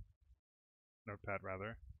 Notepad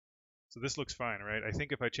rather. So this looks fine, right? I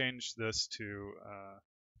think if I change this to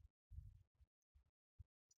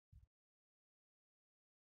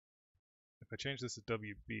if I change this to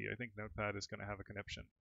WB, I think Notepad is going to have a conniption.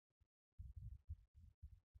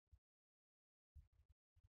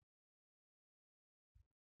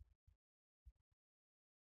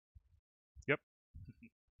 Yep.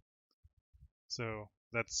 So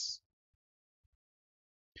that's.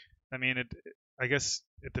 I mean, I guess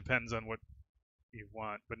it depends on what you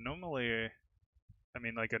want, but normally, I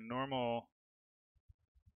mean, like a normal.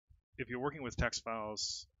 If you're working with text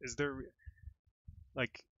files, is there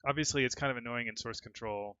like obviously it's kind of annoying in source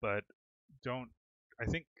control, but don't. I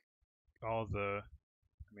think all the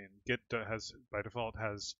I mean, Git has by default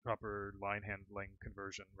has proper line handling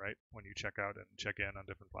conversion, right? When you check out and check in on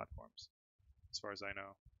different platforms, as far as I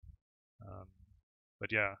know. Um,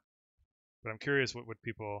 but yeah, but I'm curious what would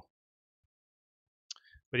people.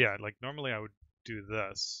 But yeah, like normally I would do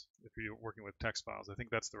this if you're working with text files. I think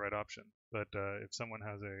that's the right option. But if someone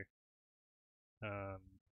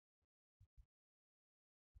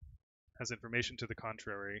has information to the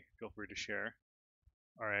contrary, feel free to share.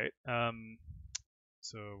 All right.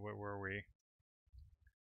 So where were we?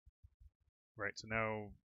 Right. So now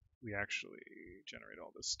we actually generate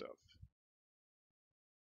all this stuff.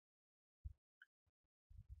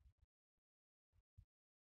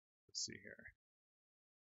 Let's see here.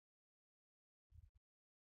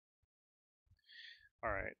 All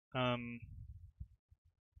right.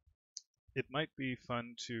 It might be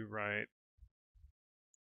fun to write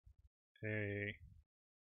a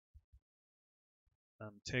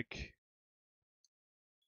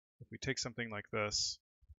if we take something like this.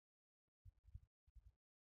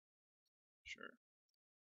 Sure.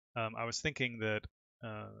 I was thinking that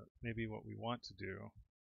maybe what we want to do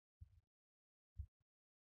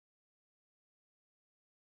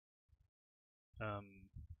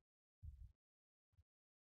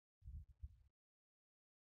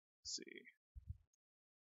let's see.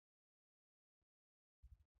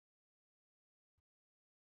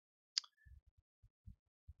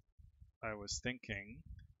 I was thinking,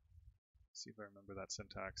 let's see if I remember that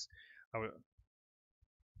syntax. I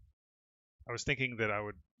was thinking that I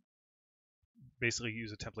would basically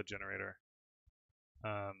use a template generator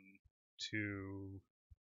um, to,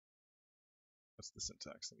 what's the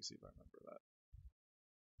syntax? Let me see if I remember that.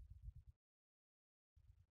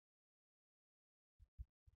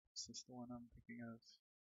 Is this the one I'm thinking of?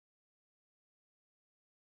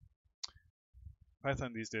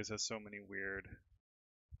 Python these days has so many weird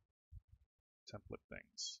template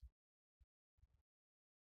things.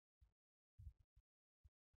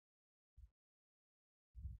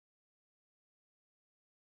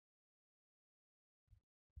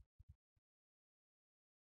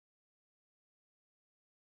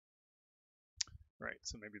 Right,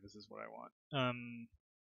 so maybe this is what I want.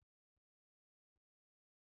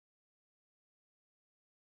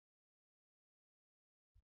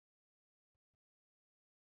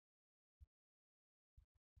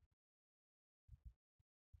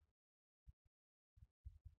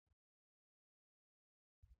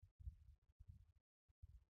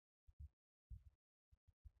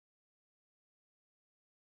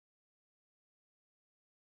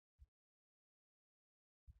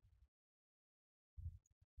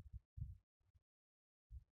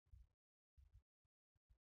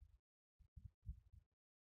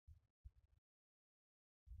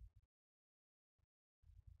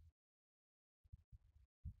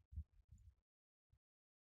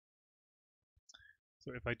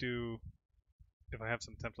 So if I have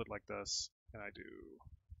some template like this, and I do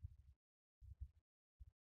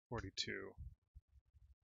 42,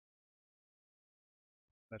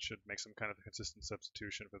 that should make some kind of consistent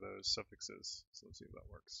substitution for those suffixes. So let's see if that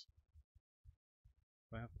works.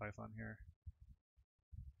 Do I have Python here?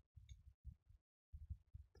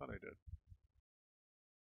 Thought I did.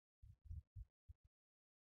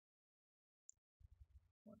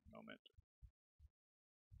 One moment.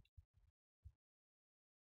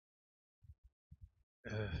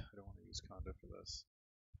 I don't want to use Conda for this.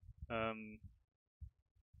 Um,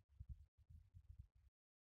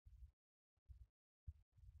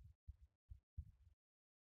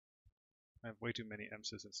 I have way too many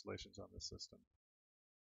MSys installations on this system.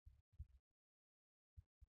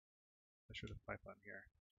 I should have Python here.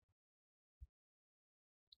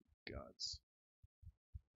 Gods.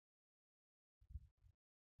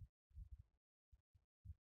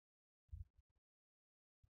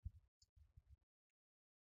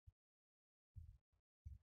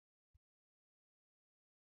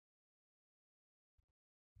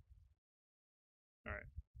 All right.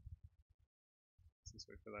 Let's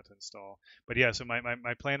wait for that to install. But yeah, so my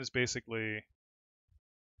plan is basically,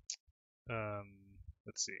 um,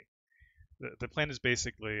 let's see. The plan is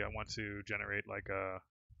basically I want to generate like a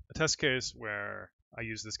test case where I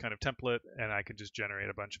use this kind of template and I can just generate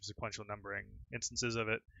a bunch of sequential numbering instances of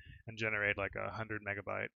it and generate like a 100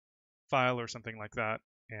 MB file or something like that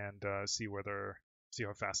and see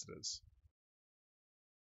how fast it is.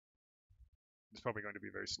 It's probably going to be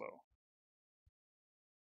very slow.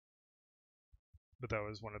 But that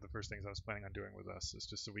was one of the first things I was planning on doing with us, is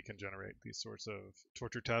just so we can generate these sorts of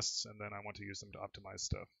torture tests, and then I want to use them to optimize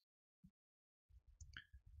stuff.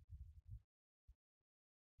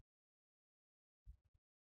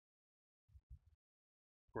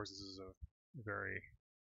 Of course, this is a very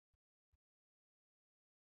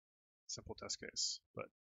simple test case, but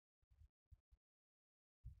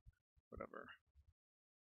whatever.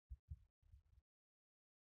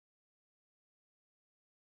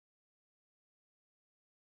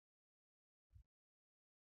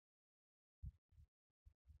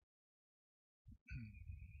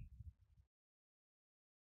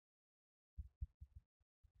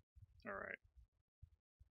 All right,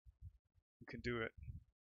 we can do it.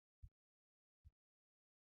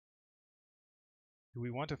 Do we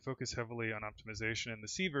want to focus heavily on optimization in the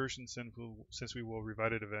C version since we will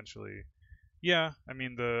rewrite it eventually? Yeah, I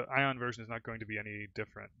mean, the Ion version is not going to be any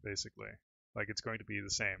different, basically. Like, it's going to be the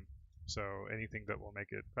same. So anything that will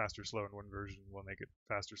make it faster slow in one version will make it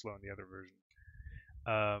faster slow in the other version.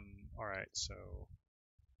 All right, so,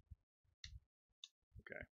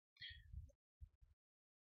 okay.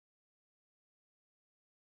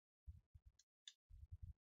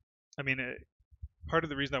 I mean, part of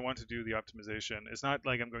the reason I want to do the optimization is not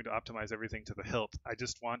like I'm going to optimize everything to the hilt. I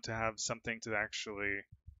just want to have something to actually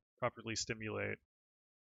properly stimulate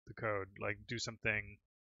the code, like do something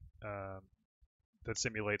um, that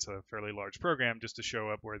simulates a fairly large program just to show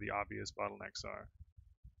up where the obvious bottlenecks are.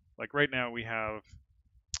 Like right now we have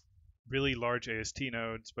really large AST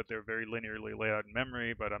nodes, but they're very linearly laid out in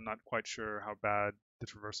memory, but I'm not quite sure how bad the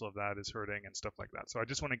traversal of that is hurting and stuff like that. So I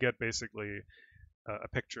just want to get basically a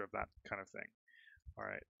picture of that kind of thing. All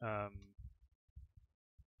right.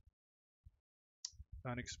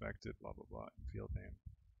 Unexpected, blah, blah, blah, field name.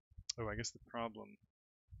 Oh, I guess the problem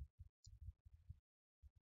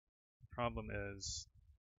is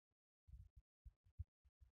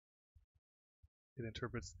it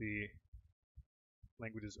interprets the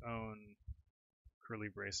language's own curly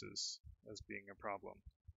braces as being a problem.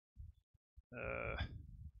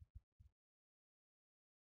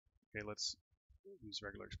 Okay, let's use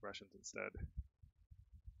regular expressions instead.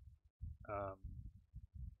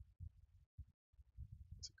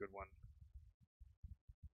 It's a good one.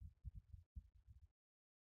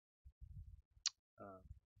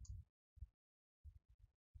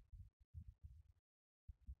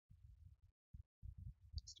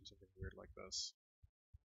 Let's do something weird like this.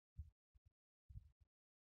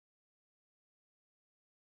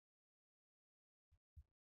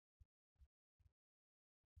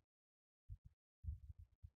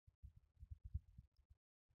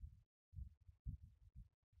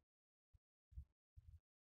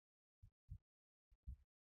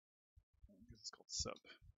 This is called sub.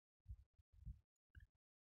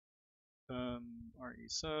 RE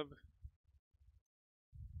sub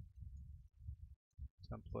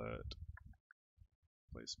template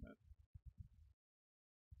placement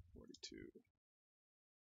 42.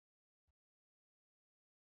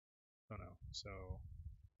 Oh no. So,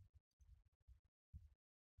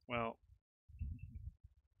 well,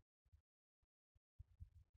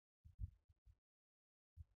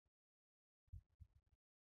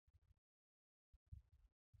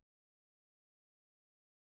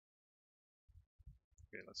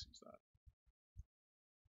 okay, let's use that.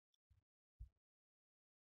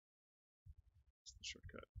 It's the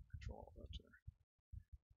shortcut. Control Alt Enter.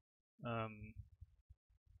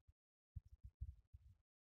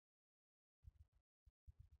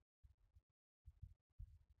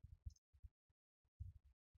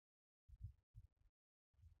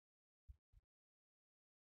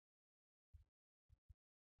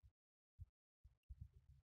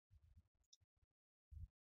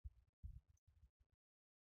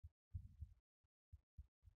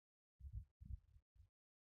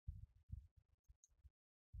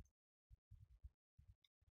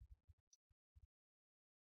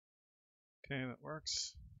 Okay, that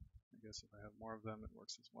works. I guess if I have more of them, it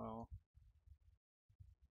works as well.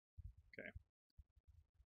 Okay.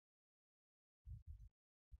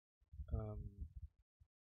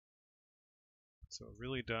 So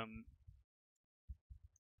really dumb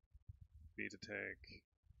would be to take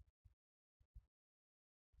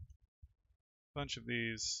a bunch of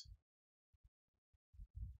these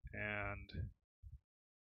and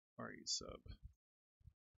RE sub.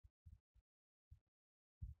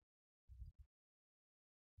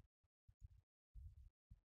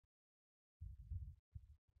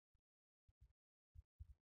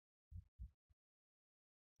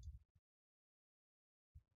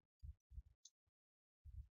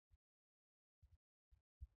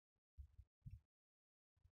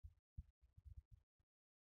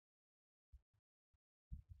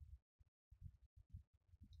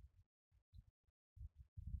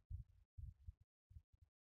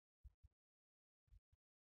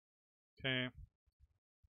 Okay.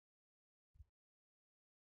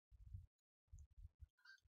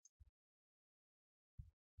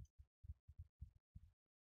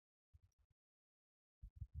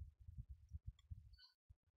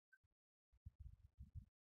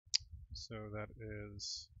 So that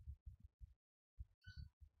is,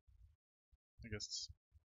 I guess,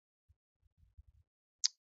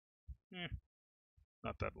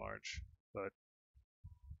 not that large, but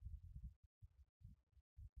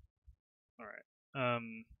all right.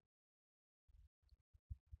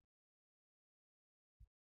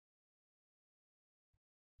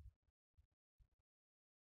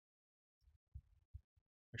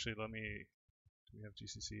 Actually, let me. Do we have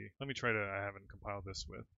GCC? Let me try to. I haven't compiled this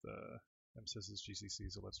with MSys's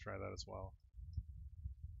GCC, so let's try that as well.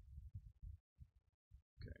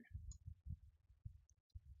 Okay.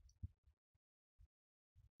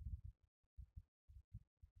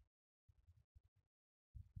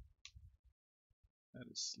 That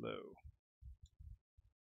is slow.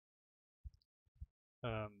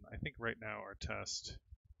 I think right now our test.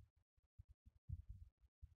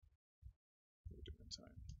 We'll do it in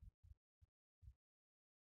time.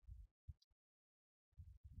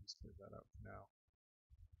 Just leave that out for now,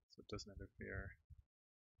 so it doesn't interfere.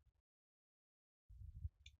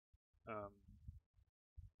 I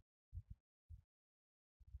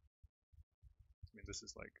mean, this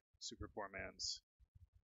is like super poor man's,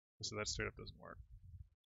 so that straight up doesn't work.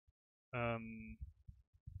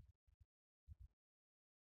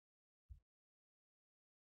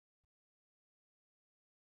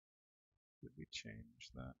 Did we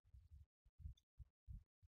change that?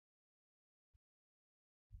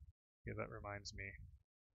 Yeah, that reminds me.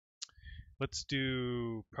 Let's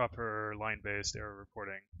do proper line-based error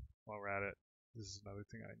reporting while we're at it. This is another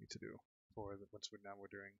thing I need to do for the, once now we're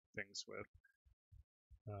doing things with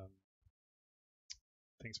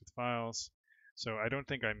files. So I don't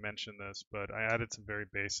think I mentioned this, but I added some very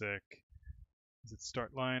basic. Is it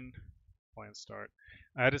start line? Line start.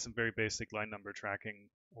 I added some very basic line number tracking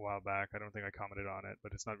a while back. I don't think I commented on it,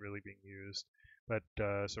 but it's not really being used. But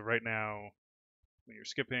so right now, when you're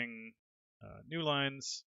skipping new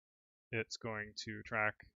lines, it's going to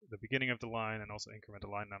track the beginning of the line and also increment a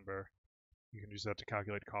line number. You can use that to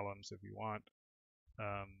calculate columns if you want.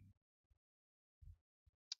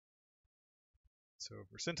 So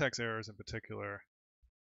for syntax errors in particular,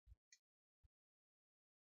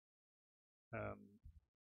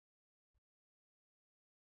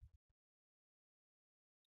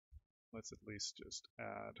 let's at least just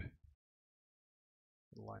add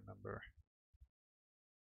the line number.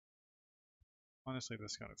 Honestly,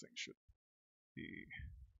 this kind of thing should be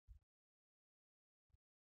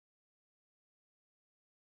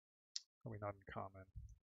probably not in common.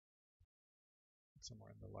 It's somewhere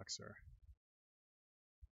in the lexer.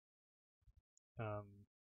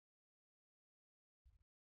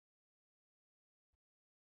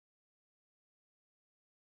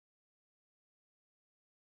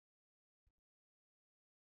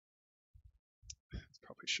 It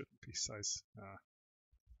probably shouldn't be size.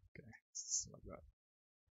 Okay, it's like that.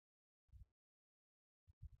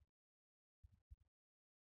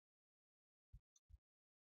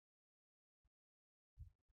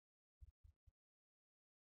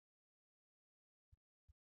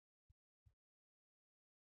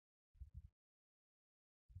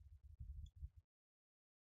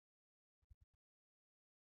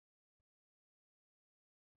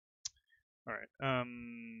 All right.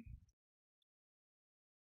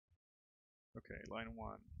 Okay, line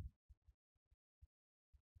 1.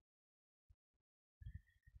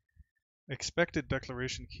 Expected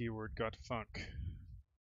declaration keyword got func.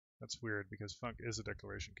 That's weird because func is a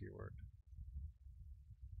declaration keyword.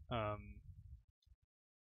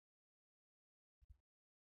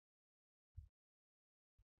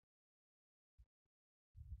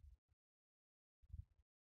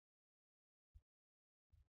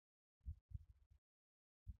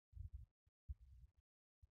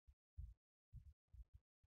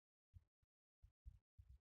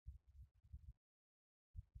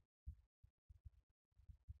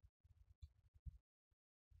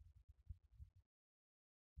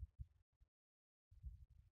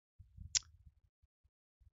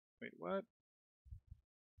 Wait, what?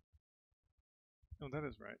 Oh, that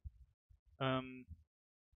is right. Um,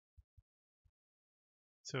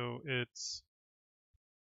 so it's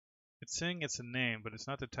saying it's a name, but it's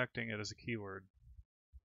not detecting it as a keyword.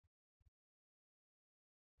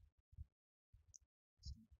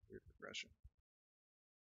 Some weird regression.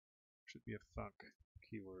 Should be a func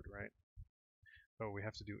keyword, right? Oh, we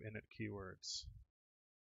have to do init keywords.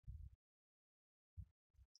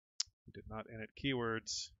 We did not init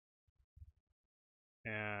keywords.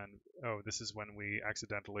 And, oh, this is when we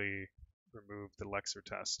accidentally removed the Lexer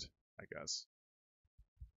test, I guess.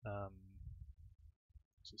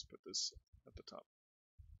 Let's just put this at the top.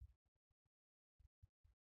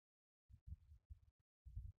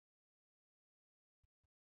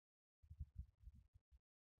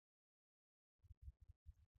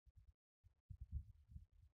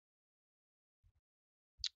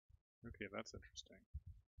 Okay, that's interesting.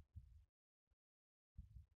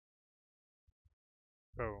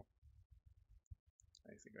 Oh,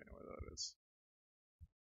 I think I know what that is.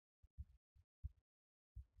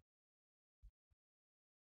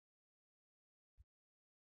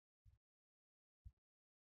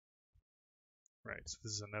 Right, so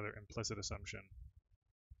this is another implicit assumption.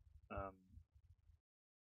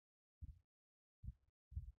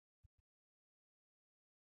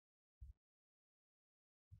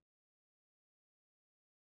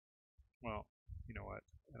 Well, you know what?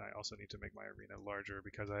 And I also need to make my arena larger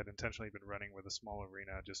because I had intentionally been running with a small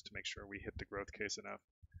arena just to make sure we hit the growth case enough.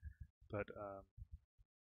 But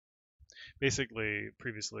basically,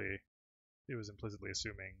 previously, it was implicitly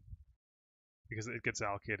assuming because it gets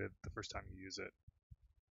allocated the first time you use it.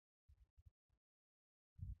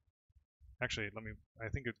 Actually, I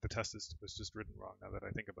think the test was just written wrong now that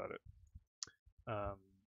I think about it. I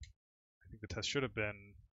think the test should have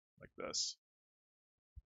been like this.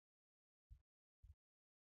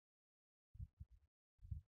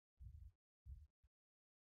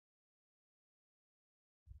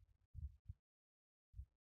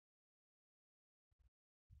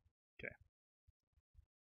 Okay.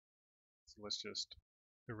 So let's just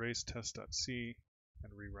erase test.c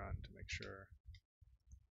and rerun to make sure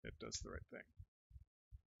it does the right thing.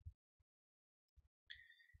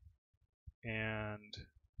 And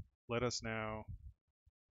let us now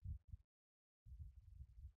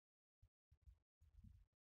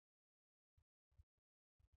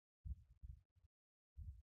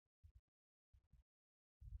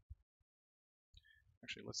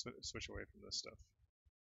actually let's switch away from this stuff.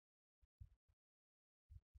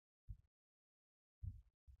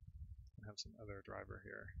 And have some other driver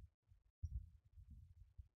here.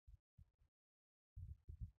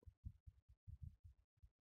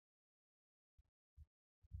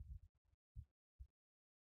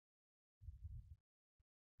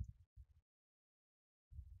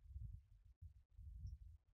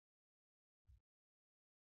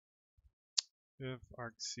 If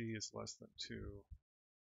argc is less than 2,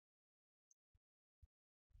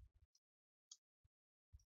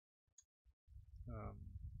 um,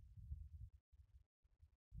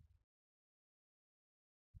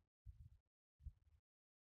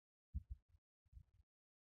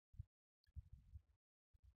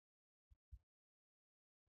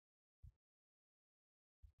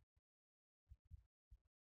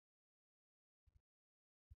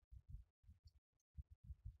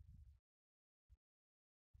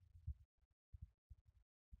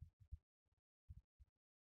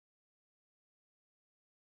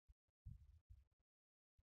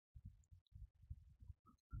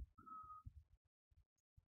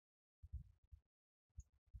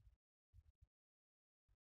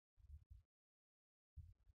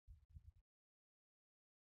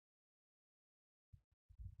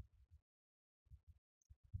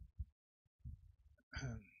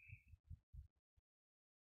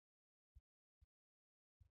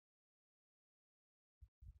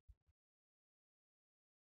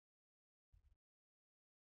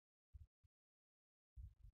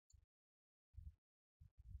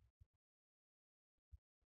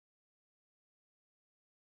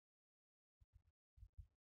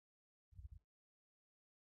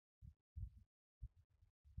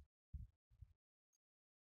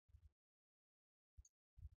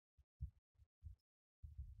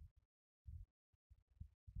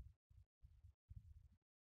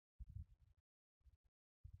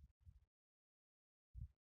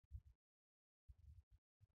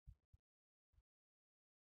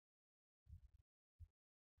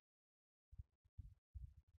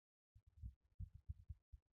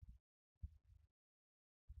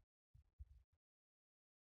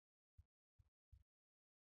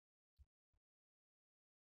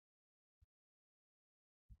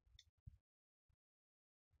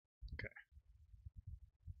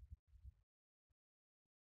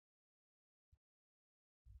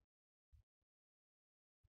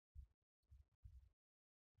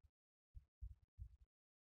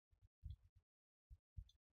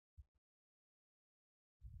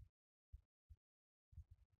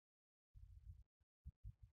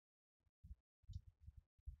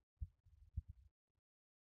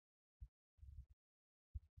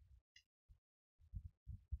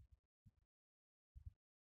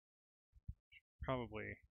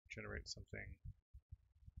 probably generate something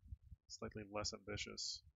slightly less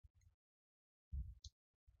ambitious.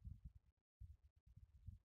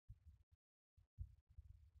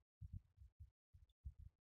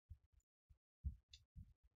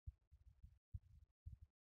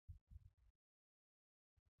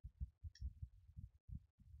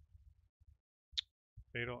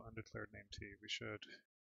 Fatal undeclared name T. We should.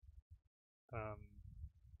 All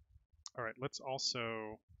right. Let's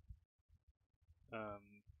also.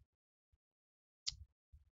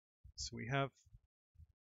 So we have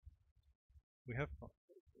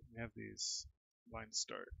these line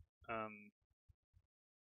start.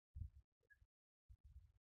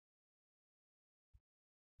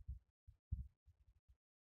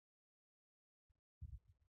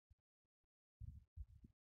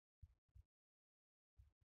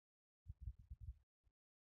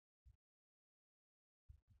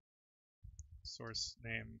 Source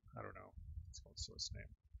name. I don't know. It's called source name.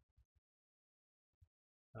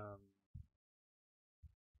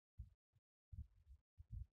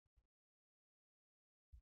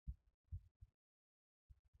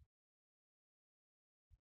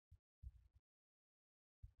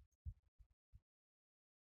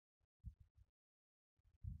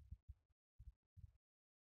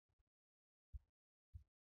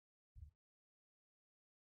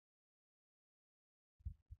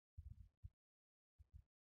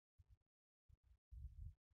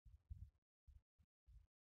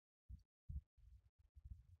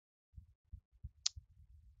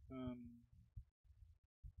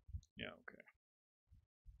 Yeah. Okay.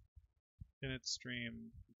 Init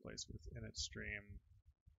stream replace with init stream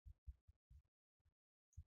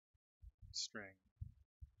string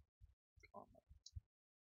comma.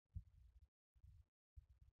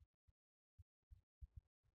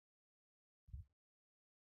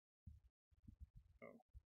 Oh.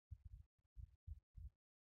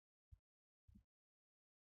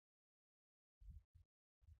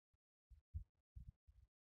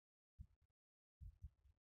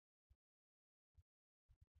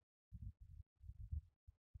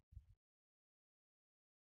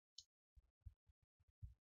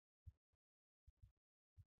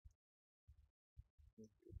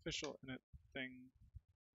 The official init thing.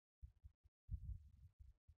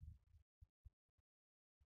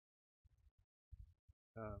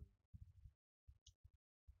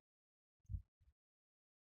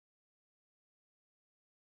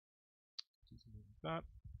 Do something like that.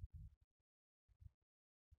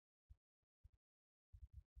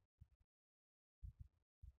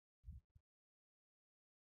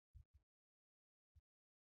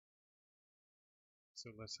 So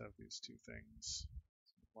let's have these two things.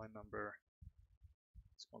 So line number.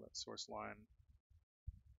 Let's call that source line.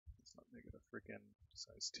 Let's not make it a freaking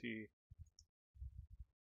size T.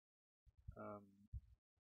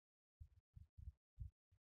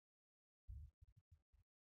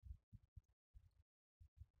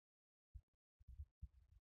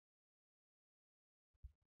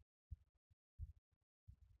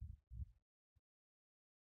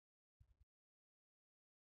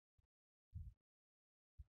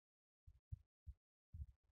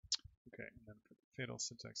 Okay, and then for the fatal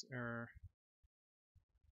syntax error,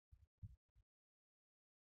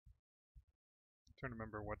 I'm trying to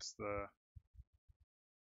remember what's the.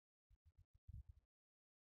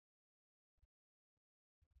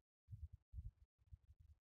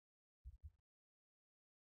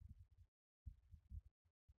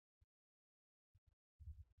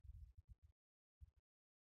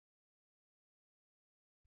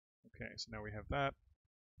 Okay, so now we have that.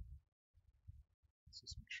 Let's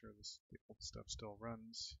just make sure the old stuff still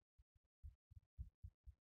runs.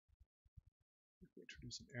 If we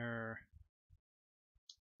introduce an error,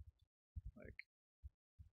 like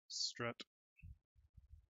strut.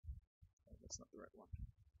 Oh, that's not the right one.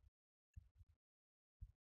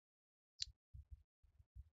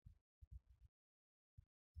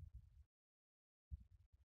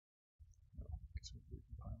 No, I guess we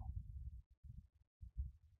recompile.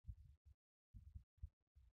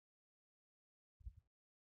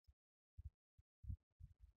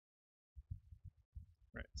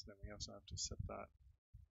 Right, so then we also have to set that.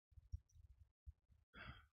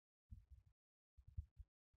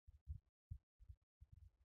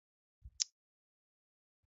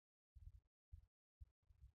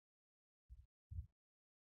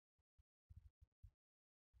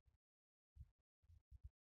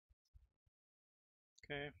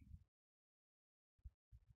 Okay.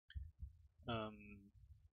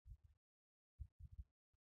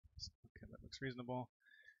 Okay, that looks reasonable.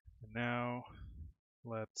 And now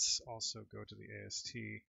let's also go to the AST.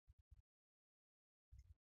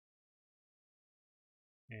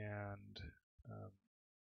 And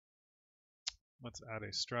let's add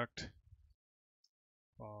a struct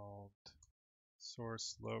called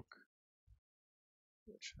source loc,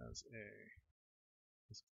 which has a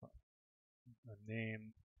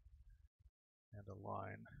name and a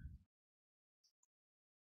line.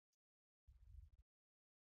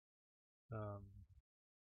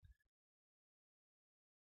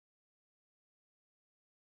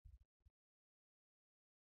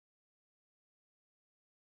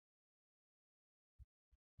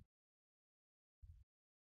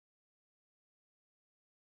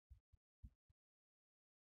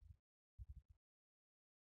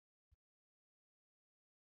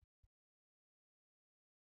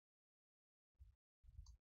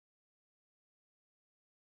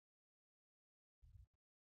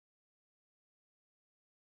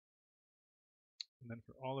 And then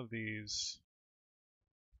for all of these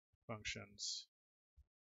functions,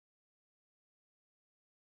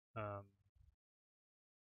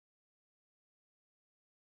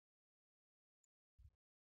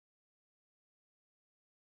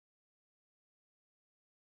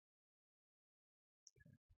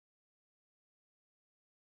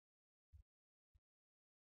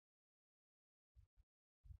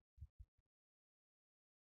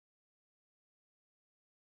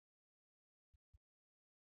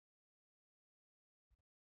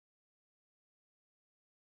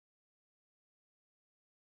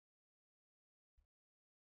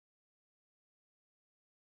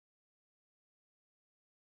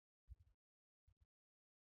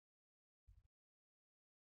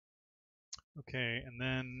 okay, and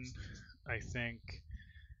then I think,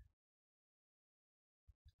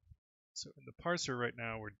 so in the parser right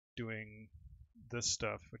now we're doing this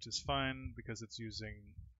stuff, which is fine because it's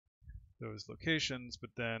using those locations,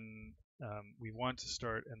 but then we want to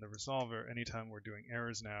start in the resolver anytime we're doing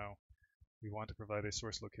errors now, we want to provide a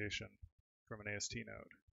source location from an AST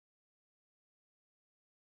node.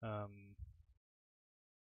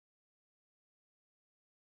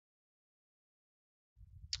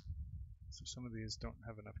 So some of these don't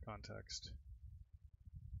have enough context.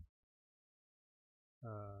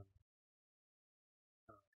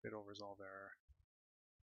 It'll resolve error.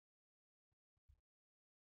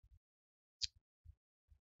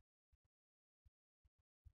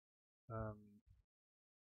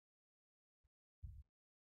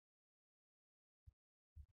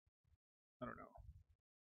 I don't know.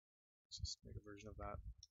 Let's just make a version of that.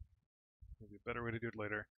 Maybe a better way to do it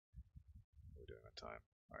later. We're doing on time.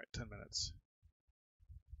 All right, 10 minutes.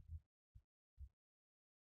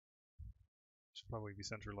 Should probably be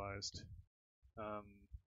centralized, to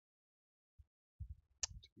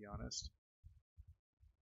be honest.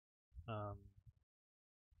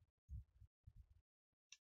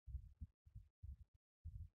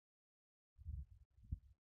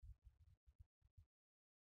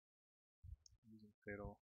 Using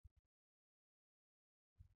fatal.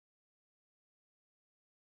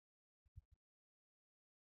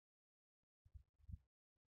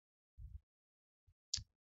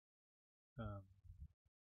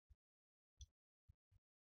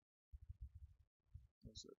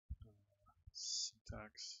 What is it?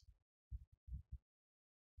 Syntax.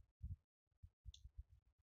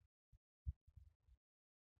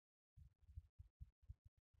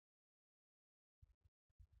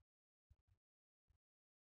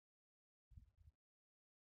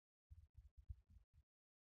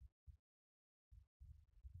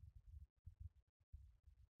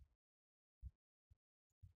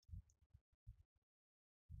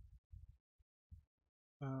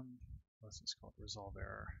 Let's just call it resolve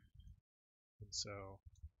error. And so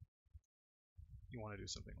you want to do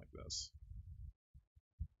something like this.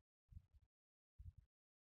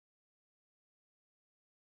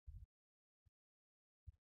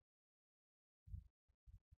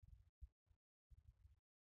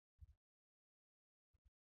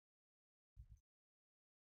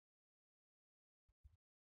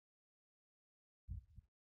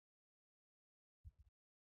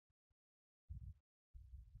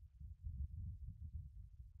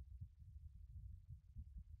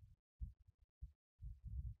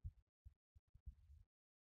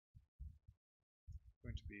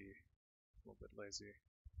 Going to be a little bit lazy.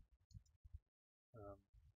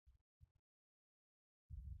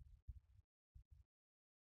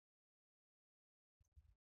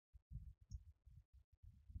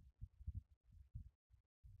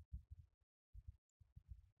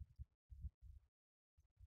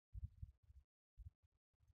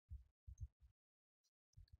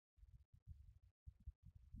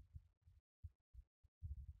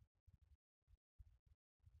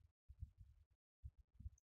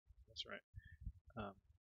 That's right.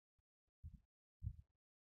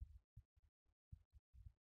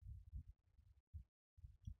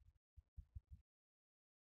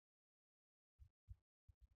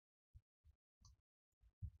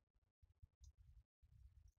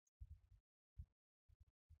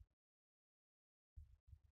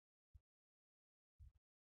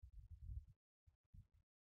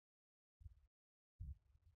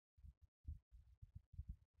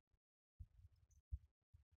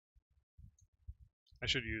 I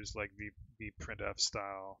should use like the printf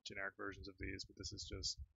style generic versions of these, but this is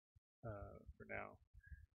just for now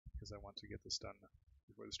because I want to get this done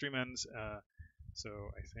before the stream ends. So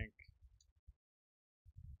I think,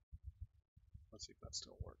 let's see if that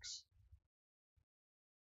still works.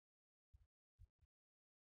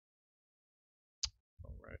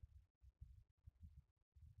 All right.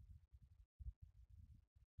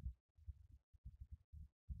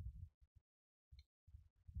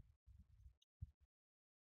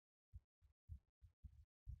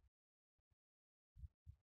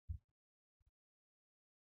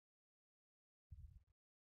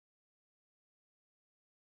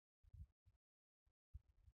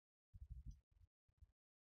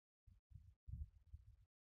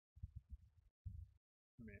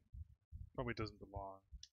 I mean, probably doesn't belong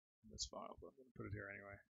in this file, but I'm going to put it here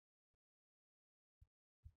anyway.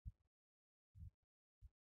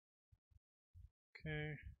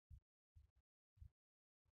 Okay.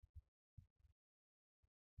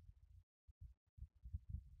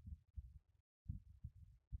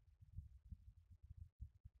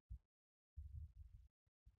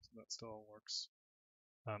 So that still works.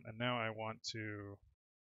 And now I want to,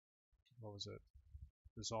 what was it?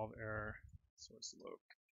 Resolve error, source loc.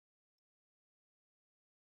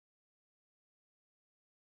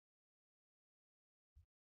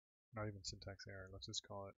 Not even syntax error, let's just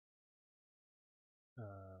call it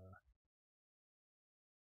error.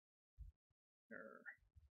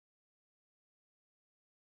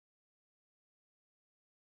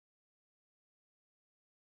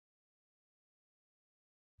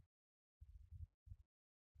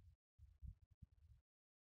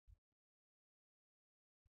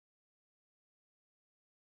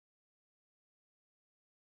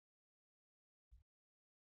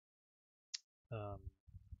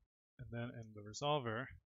 And then in the resolver,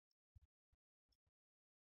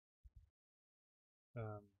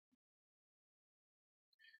 I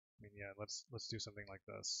mean, yeah, let's do something like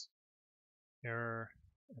this: error,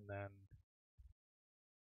 and then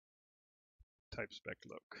type spec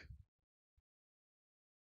loc.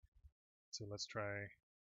 So let's try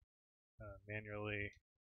manually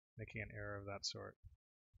making an error of that sort.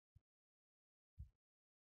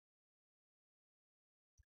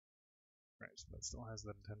 Right, so that still has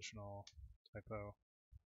that intentional typo.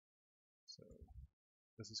 So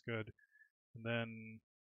this is good. And then,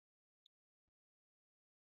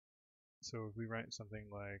 so if we write something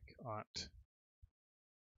like aunt,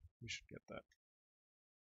 we should get that.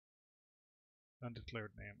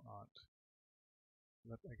 Undeclared name aunt.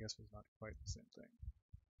 That, I guess, was not quite the same thing.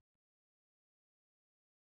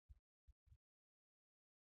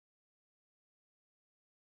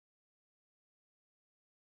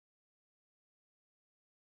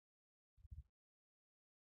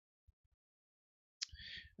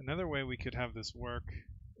 Another way we could have this work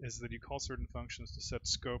is that you call certain functions to set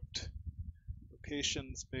scoped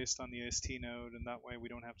locations based on the AST node, and that way we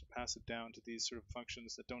don't have to pass it down to these sort of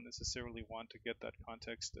functions that don't necessarily want to get that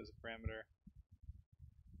context as a parameter.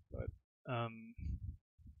 But now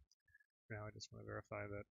I just want to verify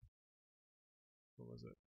that, what was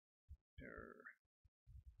it? Error.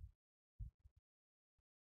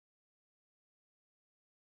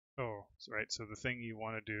 Oh, right, so the thing you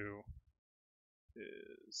want to do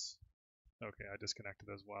is, okay, I disconnected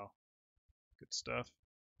as well. Good stuff.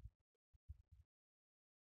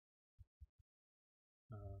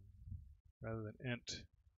 Rather than int.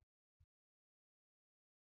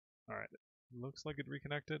 All right, looks like it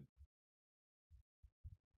reconnected.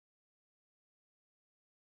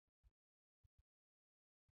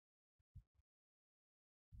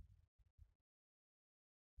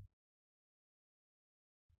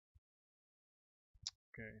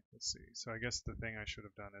 Okay, let's see. So I guess the thing I should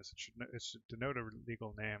have done is it should denote a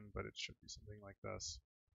legal name, but it should be something like this.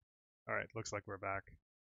 All right, looks like we're back.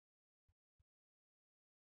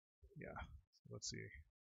 Yeah, so let's see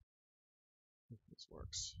if this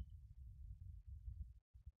works.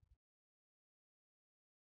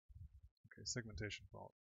 Okay, segmentation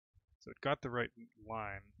fault. So it got the right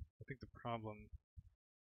line. I think the problem,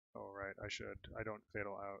 oh right, I don't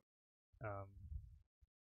fatal out.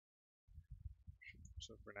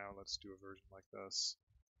 So for now, let's do a version like this,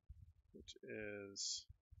 which is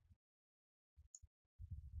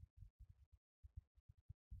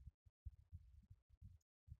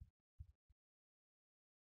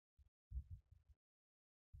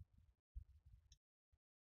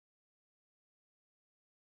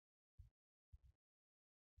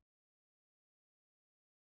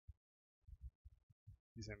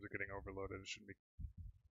these names are getting overloaded. It shouldn't be,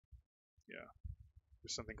 yeah.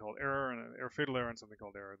 There's something called error and an error fatal error and something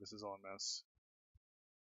called error. This is all a mess.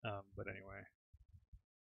 But anyway,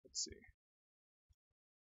 Let's see.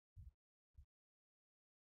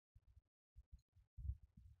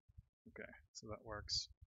 Okay, so that works.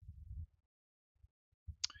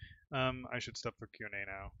 I should stop for Q&A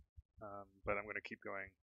now, but I'm going to keep going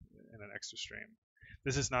in an extra stream.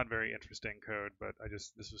 This is not very interesting code, but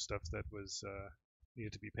this was stuff that was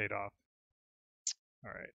needed to be paid off.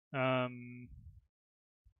 All right.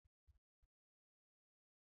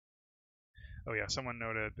 Oh yeah, someone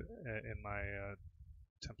noted in my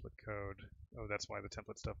template code. Oh, that's why the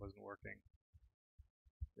template stuff wasn't working.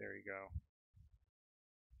 There you go.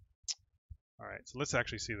 All right, so let's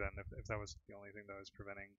actually see then if that was the only thing that was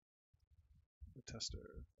preventing the tester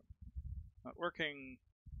from not working.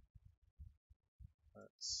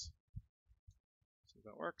 Let's see if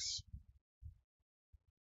that works.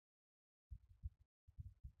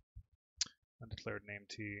 Undeclared name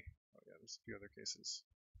T. Oh yeah, there's a few other cases.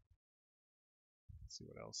 Let's see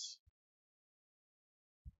what else.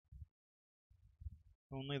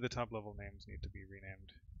 Only the top level names need to be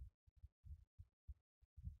renamed.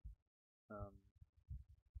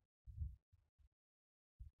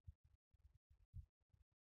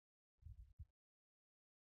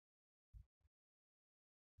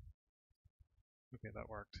 Okay, that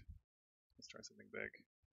worked. Let's try something big.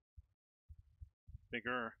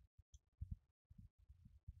 Bigger.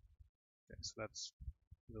 Okay, so that's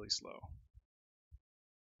really slow.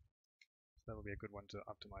 So that'll be a good one to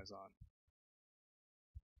optimize on.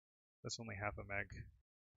 That's only half a meg,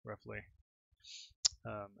 roughly,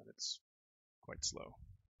 and it's quite slow.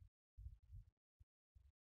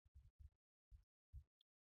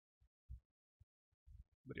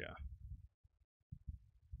 But yeah,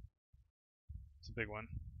 it's a big one.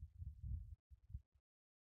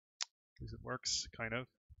 At least it works, kind of.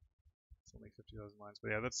 It's only 50,000 lines, but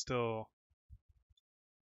yeah, that's still.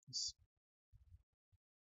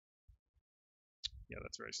 Yeah,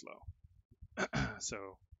 that's very slow.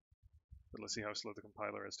 So, but let's see how slow the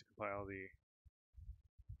compiler is to compile the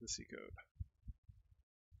C code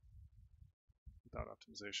without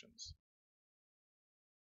optimizations.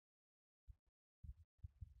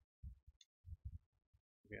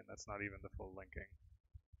 Again, that's not even the full linking.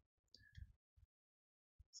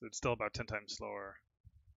 So it's still about 10 times slower,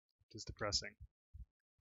 which is depressing,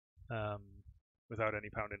 without any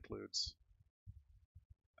pound includes.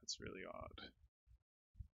 That's really odd.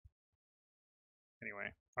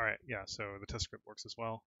 Anyway, all right, yeah, so the test script works as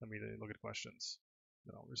well. Let me look at questions.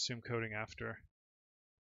 Then I'll resume coding after.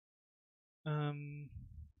 Boom,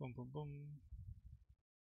 boom, boom.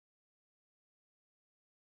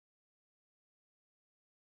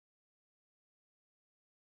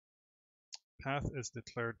 Path is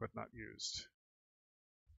declared but not used.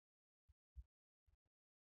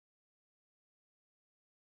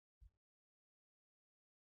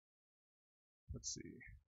 Let's see.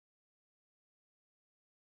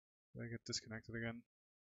 Did I get disconnected again?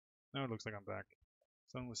 No, it looks like I'm back.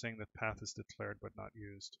 Someone was saying that path is declared but not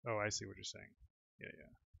used. Oh, I see what you're saying. Yeah,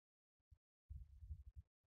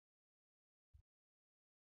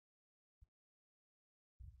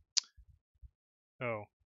 yeah. Oh,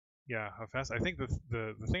 yeah, how fast? I think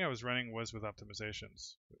the thing I was running was with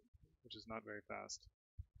optimizations, which is not very fast.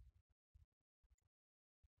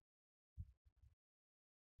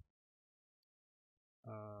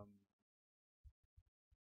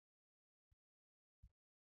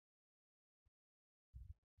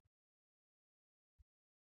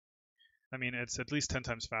 I mean, it's at least 10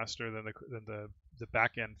 times faster than the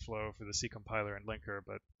back-end flow for the C compiler and linker,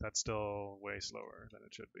 but that's still way slower than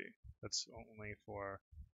it should be. That's only for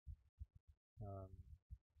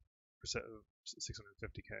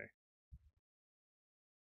 650K.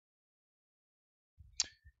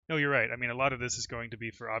 No, you're right. I mean, a lot of this is going to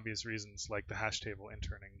be for obvious reasons, like the hash table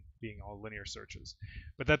interning being all linear searches.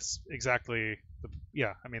 But that's exactly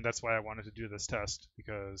yeah. I mean, that's why I wanted to do this test,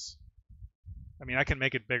 because I mean, I can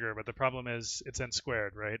make it bigger, but the problem is it's n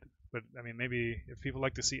squared, right? But I mean, maybe if people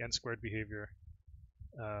like to see n squared behavior,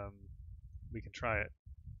 we can try it.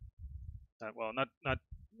 Well, not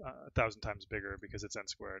 1,000 times bigger because it's n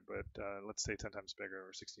squared, but let's say 10 times bigger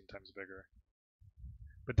or 16 times bigger.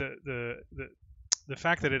 But the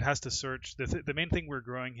fact that it has to search, the main thing we're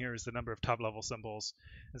growing here is the number of top level symbols,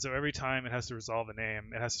 and so every time it has to resolve a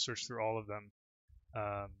name, it has to search through all of them.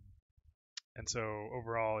 And so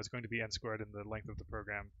overall, it's going to be n squared in the length of the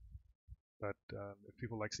program. But if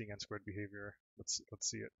people like seeing n squared behavior, let's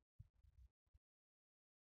see it.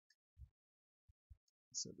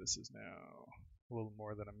 So this is now a little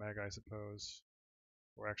more than a meg, I suppose,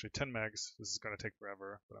 or actually 10 megs. This is going to take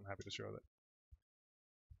forever, but I'm happy to show that.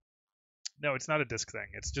 No, it's not a disk thing.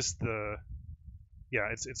 It's just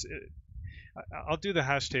yeah. I'll do the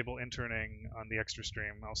hash table interning on the extra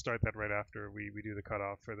stream. I'll start that right after we do the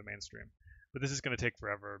cutoff for the main stream. But this is going to take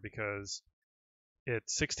forever because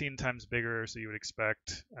it's 16 times bigger, so you would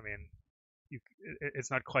expect, I mean,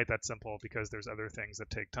 it's not quite that simple because there's other things that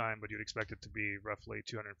take time, but you'd expect it to be roughly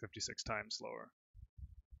 256 times slower,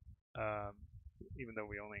 even though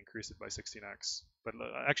we only increase it by 16x. But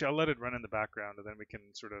actually, I'll let it run in the background, and then we can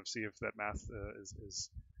sort of see if that math is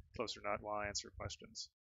close or not while I answer questions.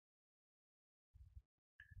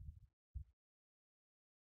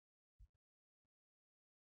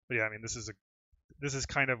 But yeah, I mean, this is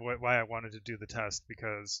kind of why I wanted to do the test,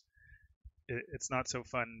 because it's not so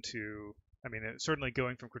fun to, I mean, certainly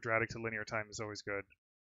going from quadratic to linear time is always good.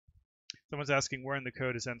 Someone's asking where in the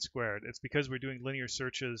code is n squared. It's because we're doing linear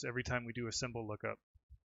searches every time we do a symbol lookup.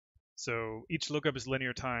 So each lookup is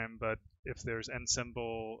linear time, but if there's n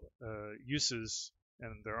symbol uses,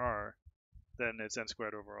 and there are, then it's n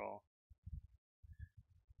squared overall.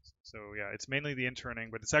 So yeah, it's mainly the interning,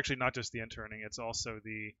 but it's actually not just the interning, it's also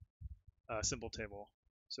the symbol table.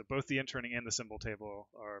 So both the interning and the symbol table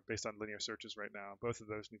are based on linear searches right now. Both of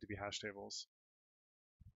those need to be hash tables.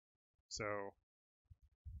 So,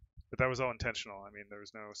 but that was all intentional. I mean, there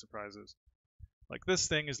was no surprises. Like this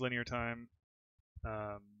thing is linear time.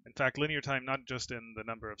 In fact, linear time not just in the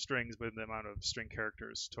number of strings, but in the amount of string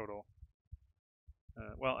characters total.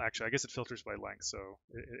 Well, actually, I guess it filters by length, so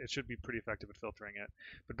it should be pretty effective at filtering it.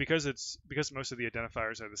 But because most of the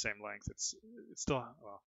identifiers are the same length, it's still,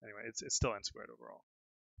 well, anyway, it's still n squared overall.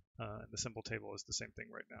 And the symbol table is the same thing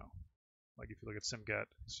right now. Like if you look at simget,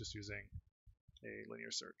 it's just using a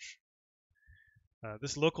linear search.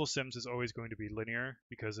 This local sims is always going to be linear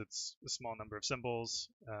because it's a small number of symbols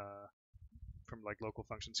from like local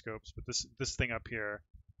function scopes. But this thing up here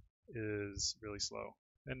is really slow,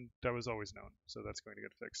 and that was always known. So that's going to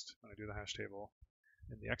get fixed when I do the hash table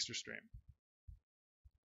in the extra stream.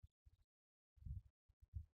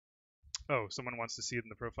 Oh, someone wants to see it in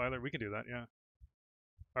the profiler? We can do that, yeah.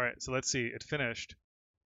 All right, so let's see. It finished.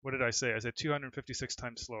 What did I say? I said 256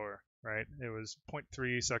 times slower, right? It was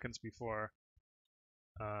 0.3 seconds before.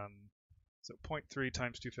 So 0.3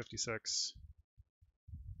 times 256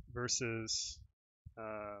 versus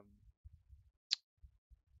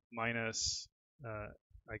minus,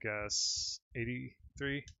 I guess,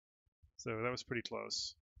 83. So that was pretty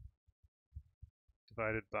close.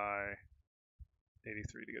 Divided by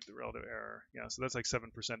 83 to get the relative error. Yeah, so that's like 7%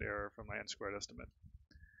 error from my n squared estimate.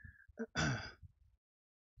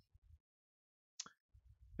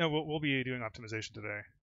 No, we'll be doing optimization today.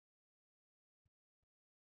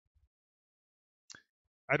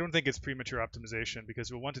 I don't think it's premature optimization because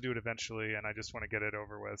we'll want to do it eventually, and I just want to get it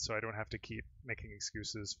over with so I don't have to keep making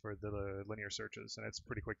excuses for the linear searches, and it's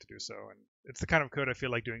pretty quick to do so. And it's the kind of code I feel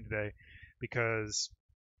like doing today because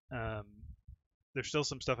there's still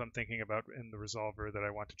some stuff I'm thinking about in the resolver that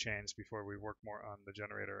I want to change before we work more on the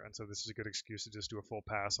generator, and so this is a good excuse to just do a full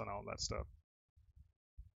pass on all that stuff.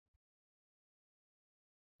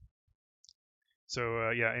 So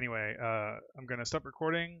yeah, anyway, I'm going to stop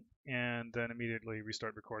recording and then immediately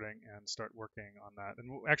restart recording and start working on that.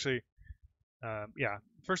 And we'll actually, yeah,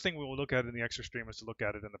 first thing we'll look at in the extra stream is to look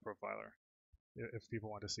at it in the profiler, if people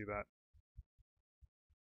want to see that.